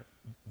MacGyver,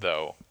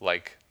 though,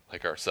 like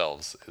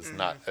ourselves, is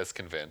not as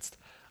convinced.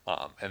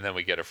 And then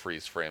we get a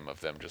freeze frame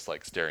of them just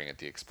staring at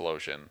the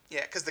explosion.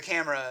 Yeah, because the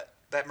camera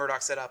that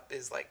Murdoch set up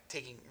is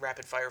taking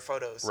rapid fire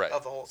photos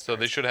of the whole experience. So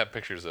they should have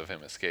pictures of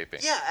him escaping.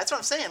 Yeah, that's what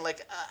I'm saying.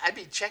 I'd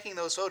be checking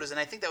those photos, and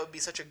I think that would be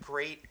such a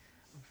great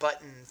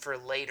button for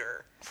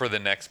later. For the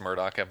next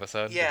Murdoch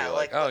episode? Yeah,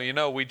 to be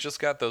we just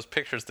got those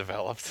pictures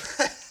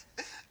developed.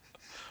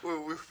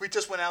 we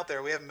just went out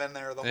there. We haven't been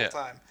there the whole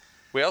time.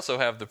 We also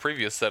have the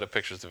previous set of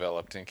pictures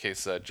developed in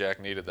case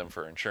Jack needed them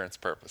for insurance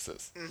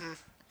purposes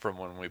from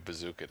when we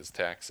bazookaed his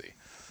taxi.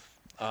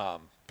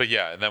 But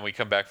yeah, and then we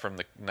come back from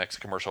the next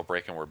commercial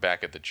break and we're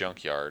back at the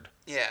junkyard.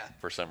 Yeah.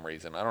 For some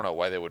reason. I don't know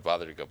why they would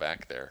bother to go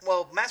back there.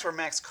 Well, that's where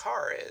Mac's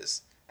car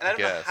is. And I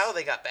don't know how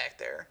they got back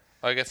there.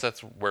 I guess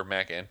that's where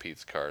Mac and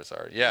Pete's cars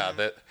are. Yeah,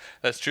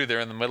 that's true.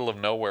 They're in the middle of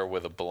nowhere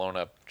with a blown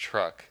up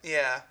truck.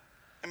 Yeah.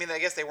 I mean, I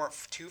guess they weren't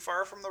too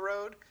far from the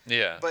road.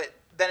 Yeah. But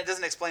then it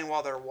doesn't explain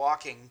why they're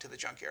walking to the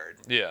junkyard.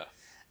 Yeah.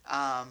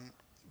 And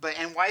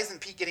why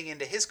isn't Pete getting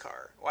into his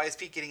car? Why is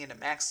Pete getting into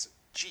Mac's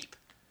Jeep?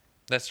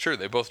 That's true.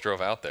 They both drove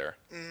out there.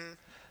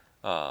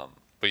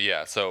 But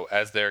yeah, so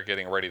as they're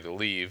getting ready to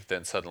leave,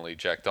 then suddenly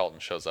Jack Dalton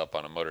shows up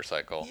on a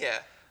motorcycle. Yeah.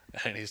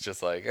 And he's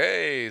just like,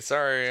 hey,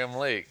 sorry I'm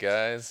late,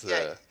 guys.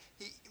 Yeah.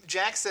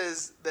 Jack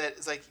says that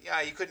it's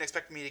you couldn't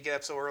expect me to get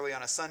up so early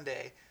on a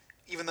Sunday,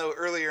 even though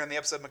earlier in the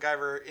episode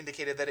MacGyver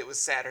indicated that it was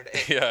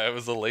Saturday. Yeah, it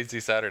was a lazy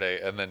Saturday.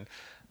 And then,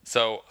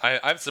 so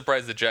I'm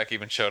surprised that Jack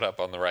even showed up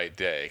on the right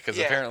day, because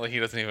apparently he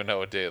doesn't even know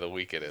what day of the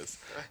week it is.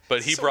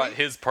 But he brought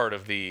his part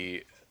of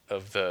the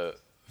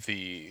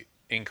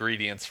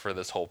ingredients for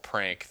this whole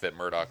prank that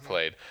Murdoch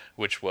played,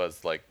 which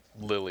was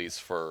lilies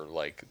for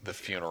the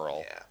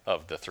funeral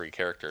of the three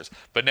characters.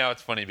 But now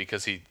it's funny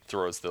because he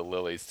throws the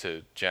lilies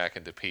to Jack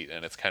and to Pete,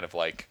 and it's kind of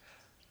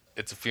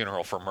it's a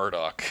funeral for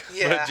Murdoch.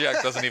 Yeah. But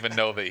Jack doesn't even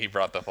know that he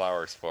brought the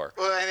flowers for.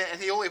 Well, and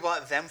he only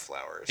bought them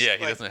flowers. Yeah,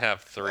 he doesn't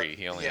have three.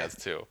 He only has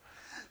two.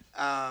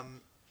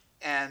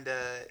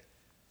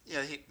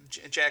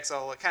 Jack's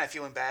all kind of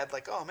feeling bad,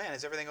 like, oh man,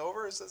 is everything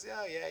over? He says,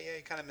 yeah,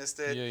 you kind of missed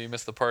it. Yeah, you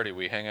missed the party.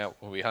 We hung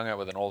out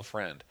with an old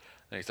friend.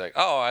 And he's like,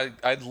 oh,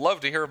 I'd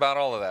love to hear about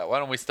all of that. Why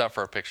don't we stop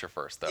for a picture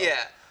first, though?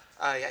 Yeah.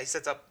 He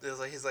sets up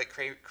his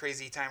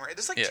crazy timer.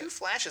 There's two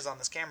flashes on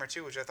this camera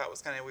too, which I thought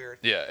was kind of weird.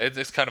 Yeah,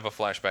 it's kind of a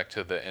flashback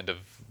to the end of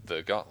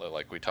the Gauntlet,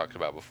 like we talked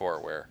about before,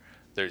 where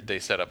they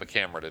set up a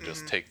camera to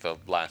just take the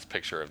last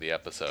picture of the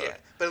episode. Yeah,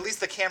 but at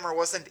least the camera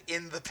wasn't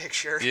in the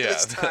picture Yeah,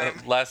 this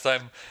time. last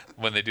time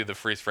when they do the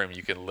freeze frame,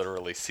 you can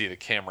literally see the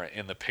camera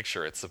in the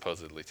picture it's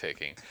supposedly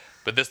taking.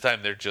 But this time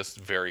they're just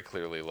very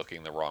clearly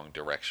looking the wrong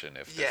direction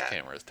if this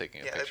camera is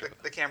taking a picture.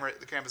 The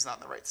camera's not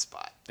in the right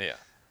spot. Yeah.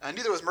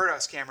 Neither was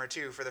Murdoch's camera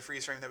too for the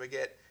freeze frame that we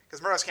get,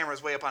 because Murdoch's camera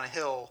is way up on a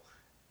hill,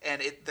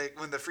 and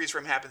when the freeze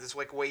frame happens, it's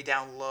like way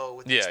down low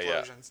with the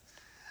explosions.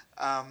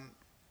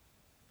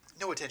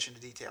 No attention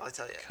to detail, I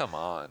tell you. Come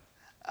on.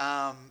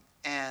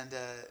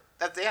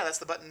 That's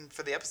the button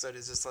for the episode.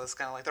 Is just it's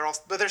kind of like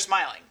they're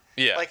smiling.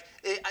 Yeah. Like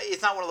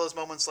it's not one of those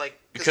moments like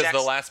because the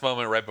last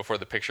moment right before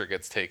the picture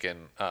gets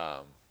taken,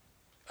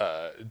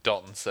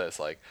 Dalton says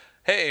like,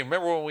 hey,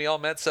 remember when we all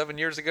met 7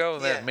 years ago?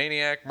 And that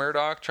maniac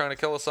Murdoch trying to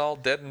kill us all,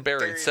 dead and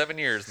buried 7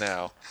 years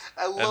now.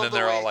 I love and then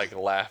they're all like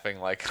laughing,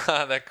 like,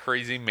 that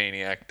crazy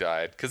maniac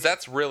died. Because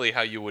that's really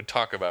how you would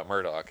talk about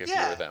Murdoch if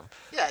you were them.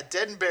 Yeah,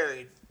 dead and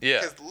buried.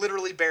 Yeah. Because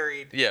literally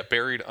buried. Yeah,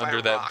 buried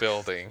under that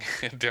building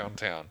in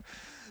downtown.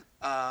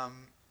 But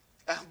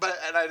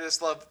I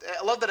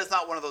love that it's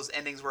not one of those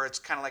endings where it's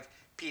kind of like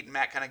Pete and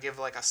Matt kind of give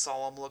like a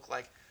solemn look,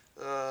 like,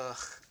 ugh,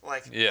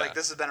 like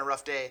this has been a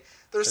rough day.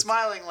 They're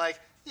smiling like,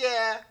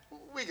 yeah,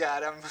 we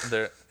got him.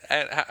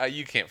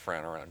 You can't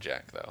frown around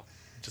Jack though.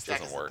 It just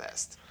doesn't work. Jack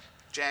is the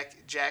best.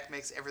 Jack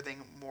makes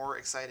everything more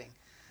exciting.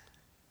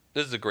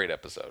 This is a great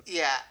episode.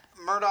 Yeah,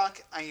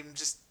 Murdoch, I am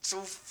just so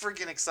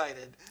freaking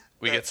excited.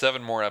 We get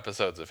 7 more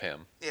episodes of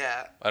him.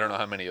 Yeah. I don't know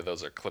how many of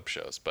those are clip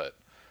shows, but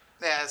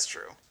yeah, that's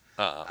true.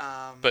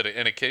 But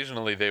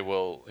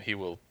he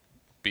will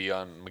be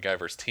on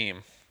MacGyver's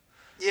team.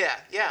 Yeah.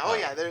 Oh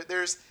yeah.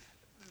 There's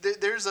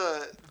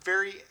a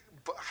very.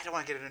 I don't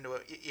want to get into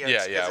it.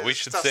 Yeah. We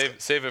should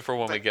save it for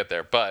when we get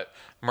there. But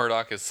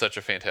Murdoch is such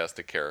a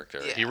fantastic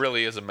character. Yeah. He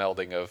really is a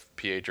melding of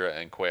Piedra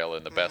and Quayle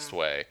in the best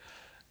way,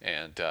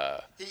 and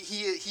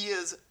he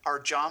is our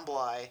John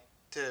Bly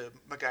to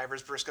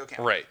MacGyver's Briscoe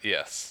County. Right.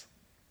 Yes.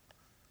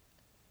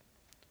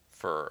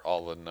 For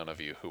all the none of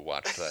you who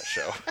watched that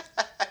show.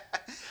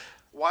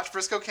 Watch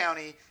Briscoe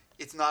County.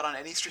 It's not on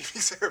any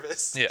streaming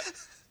service. Yeah.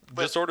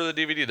 Just order the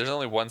DVD. There's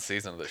only 1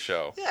 season of the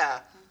show.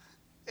 Yeah.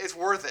 It's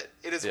worth it.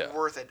 It is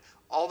worth it.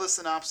 All the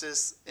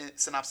synopses in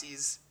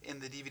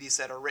the DVD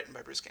set are written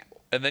by Bruce Campbell.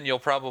 And then you'll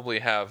probably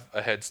have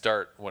a head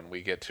start when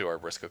we get to our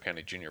Briscoe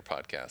County Jr.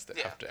 podcast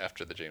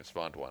after the James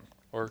Bond one.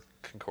 Or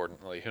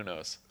concordantly, who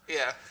knows.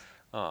 Yeah.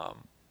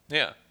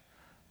 Yeah.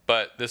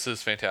 But this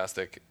is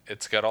fantastic.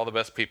 It's got all the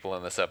best people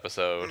in this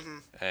episode.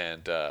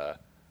 And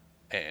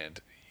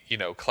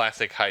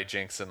classic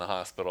hijinks in the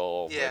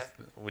hospital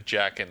with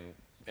Jack and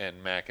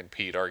Mac and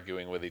Pete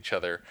arguing with each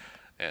other.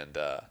 And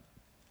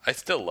I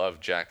still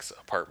love Jack's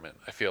apartment.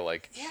 I feel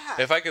like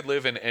if I could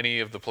live in any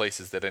of the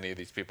places that any of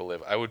these people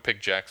live, I would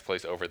pick Jack's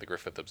place over the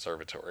Griffith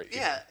Observatory.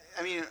 Yeah,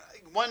 I mean,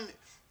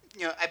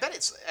 I bet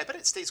it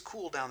stays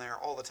cool down there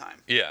all the time.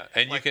 Yeah,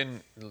 and you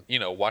can,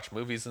 watch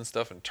movies and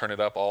stuff and turn it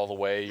up all the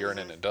way. You're in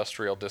an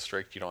industrial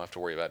district. You don't have to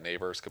worry about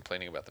neighbors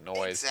complaining about the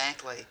noise.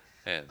 Exactly.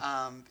 And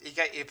you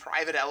got a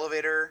private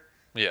elevator.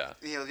 Yeah.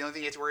 The only thing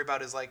you have to worry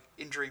about is like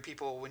injuring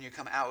people when you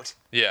come out.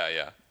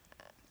 Yeah.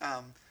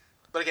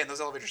 But again,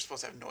 those elevators are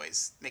supposed to have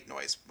make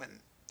noise when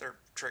they're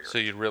triggered. So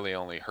you'd really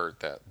only hurt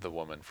the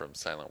woman from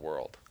Silent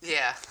World.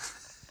 Yeah.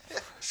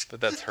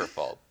 But that's her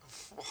fault.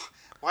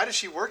 Why does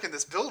she work in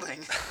this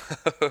building?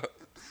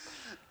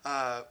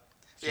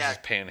 She's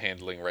just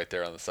panhandling right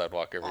there on the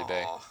sidewalk every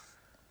day.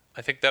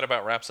 I think that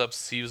about wraps up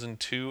Season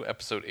 2,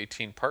 Episode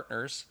 18,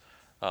 Partners.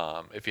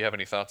 If you have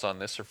any thoughts on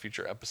this or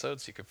future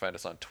episodes, you can find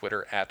us on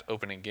Twitter at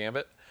Opening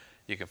Gambit.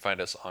 You can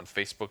find us on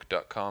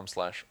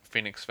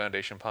Facebook.com/Phoenix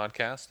Foundation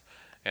Podcast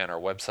and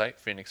our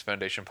website,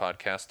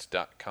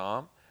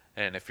 PhoenixFoundationPodcast.com.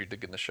 And if you're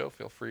digging the show,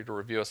 feel free to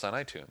review us on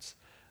iTunes.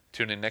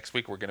 Tune in next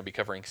week. We're going to be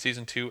covering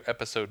Season 2,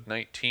 Episode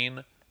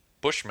 19,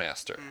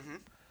 Bushmaster,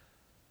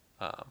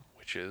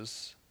 which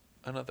is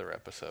another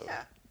episode.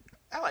 Yeah,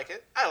 I like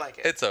it.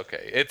 It's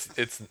okay.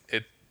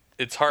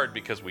 It's hard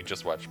because we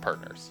just watched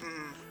Partners,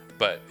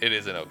 but it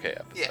is an okay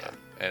episode. Yeah.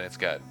 And it's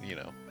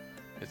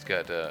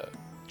got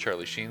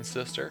Charlie Sheen's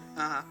sister,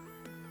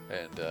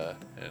 and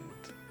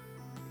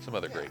some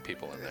other great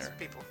people in there.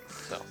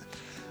 So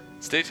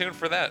stay tuned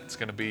for that. It's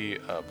going to be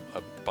a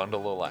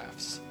bundle of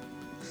laughs.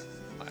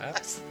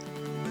 Laughs?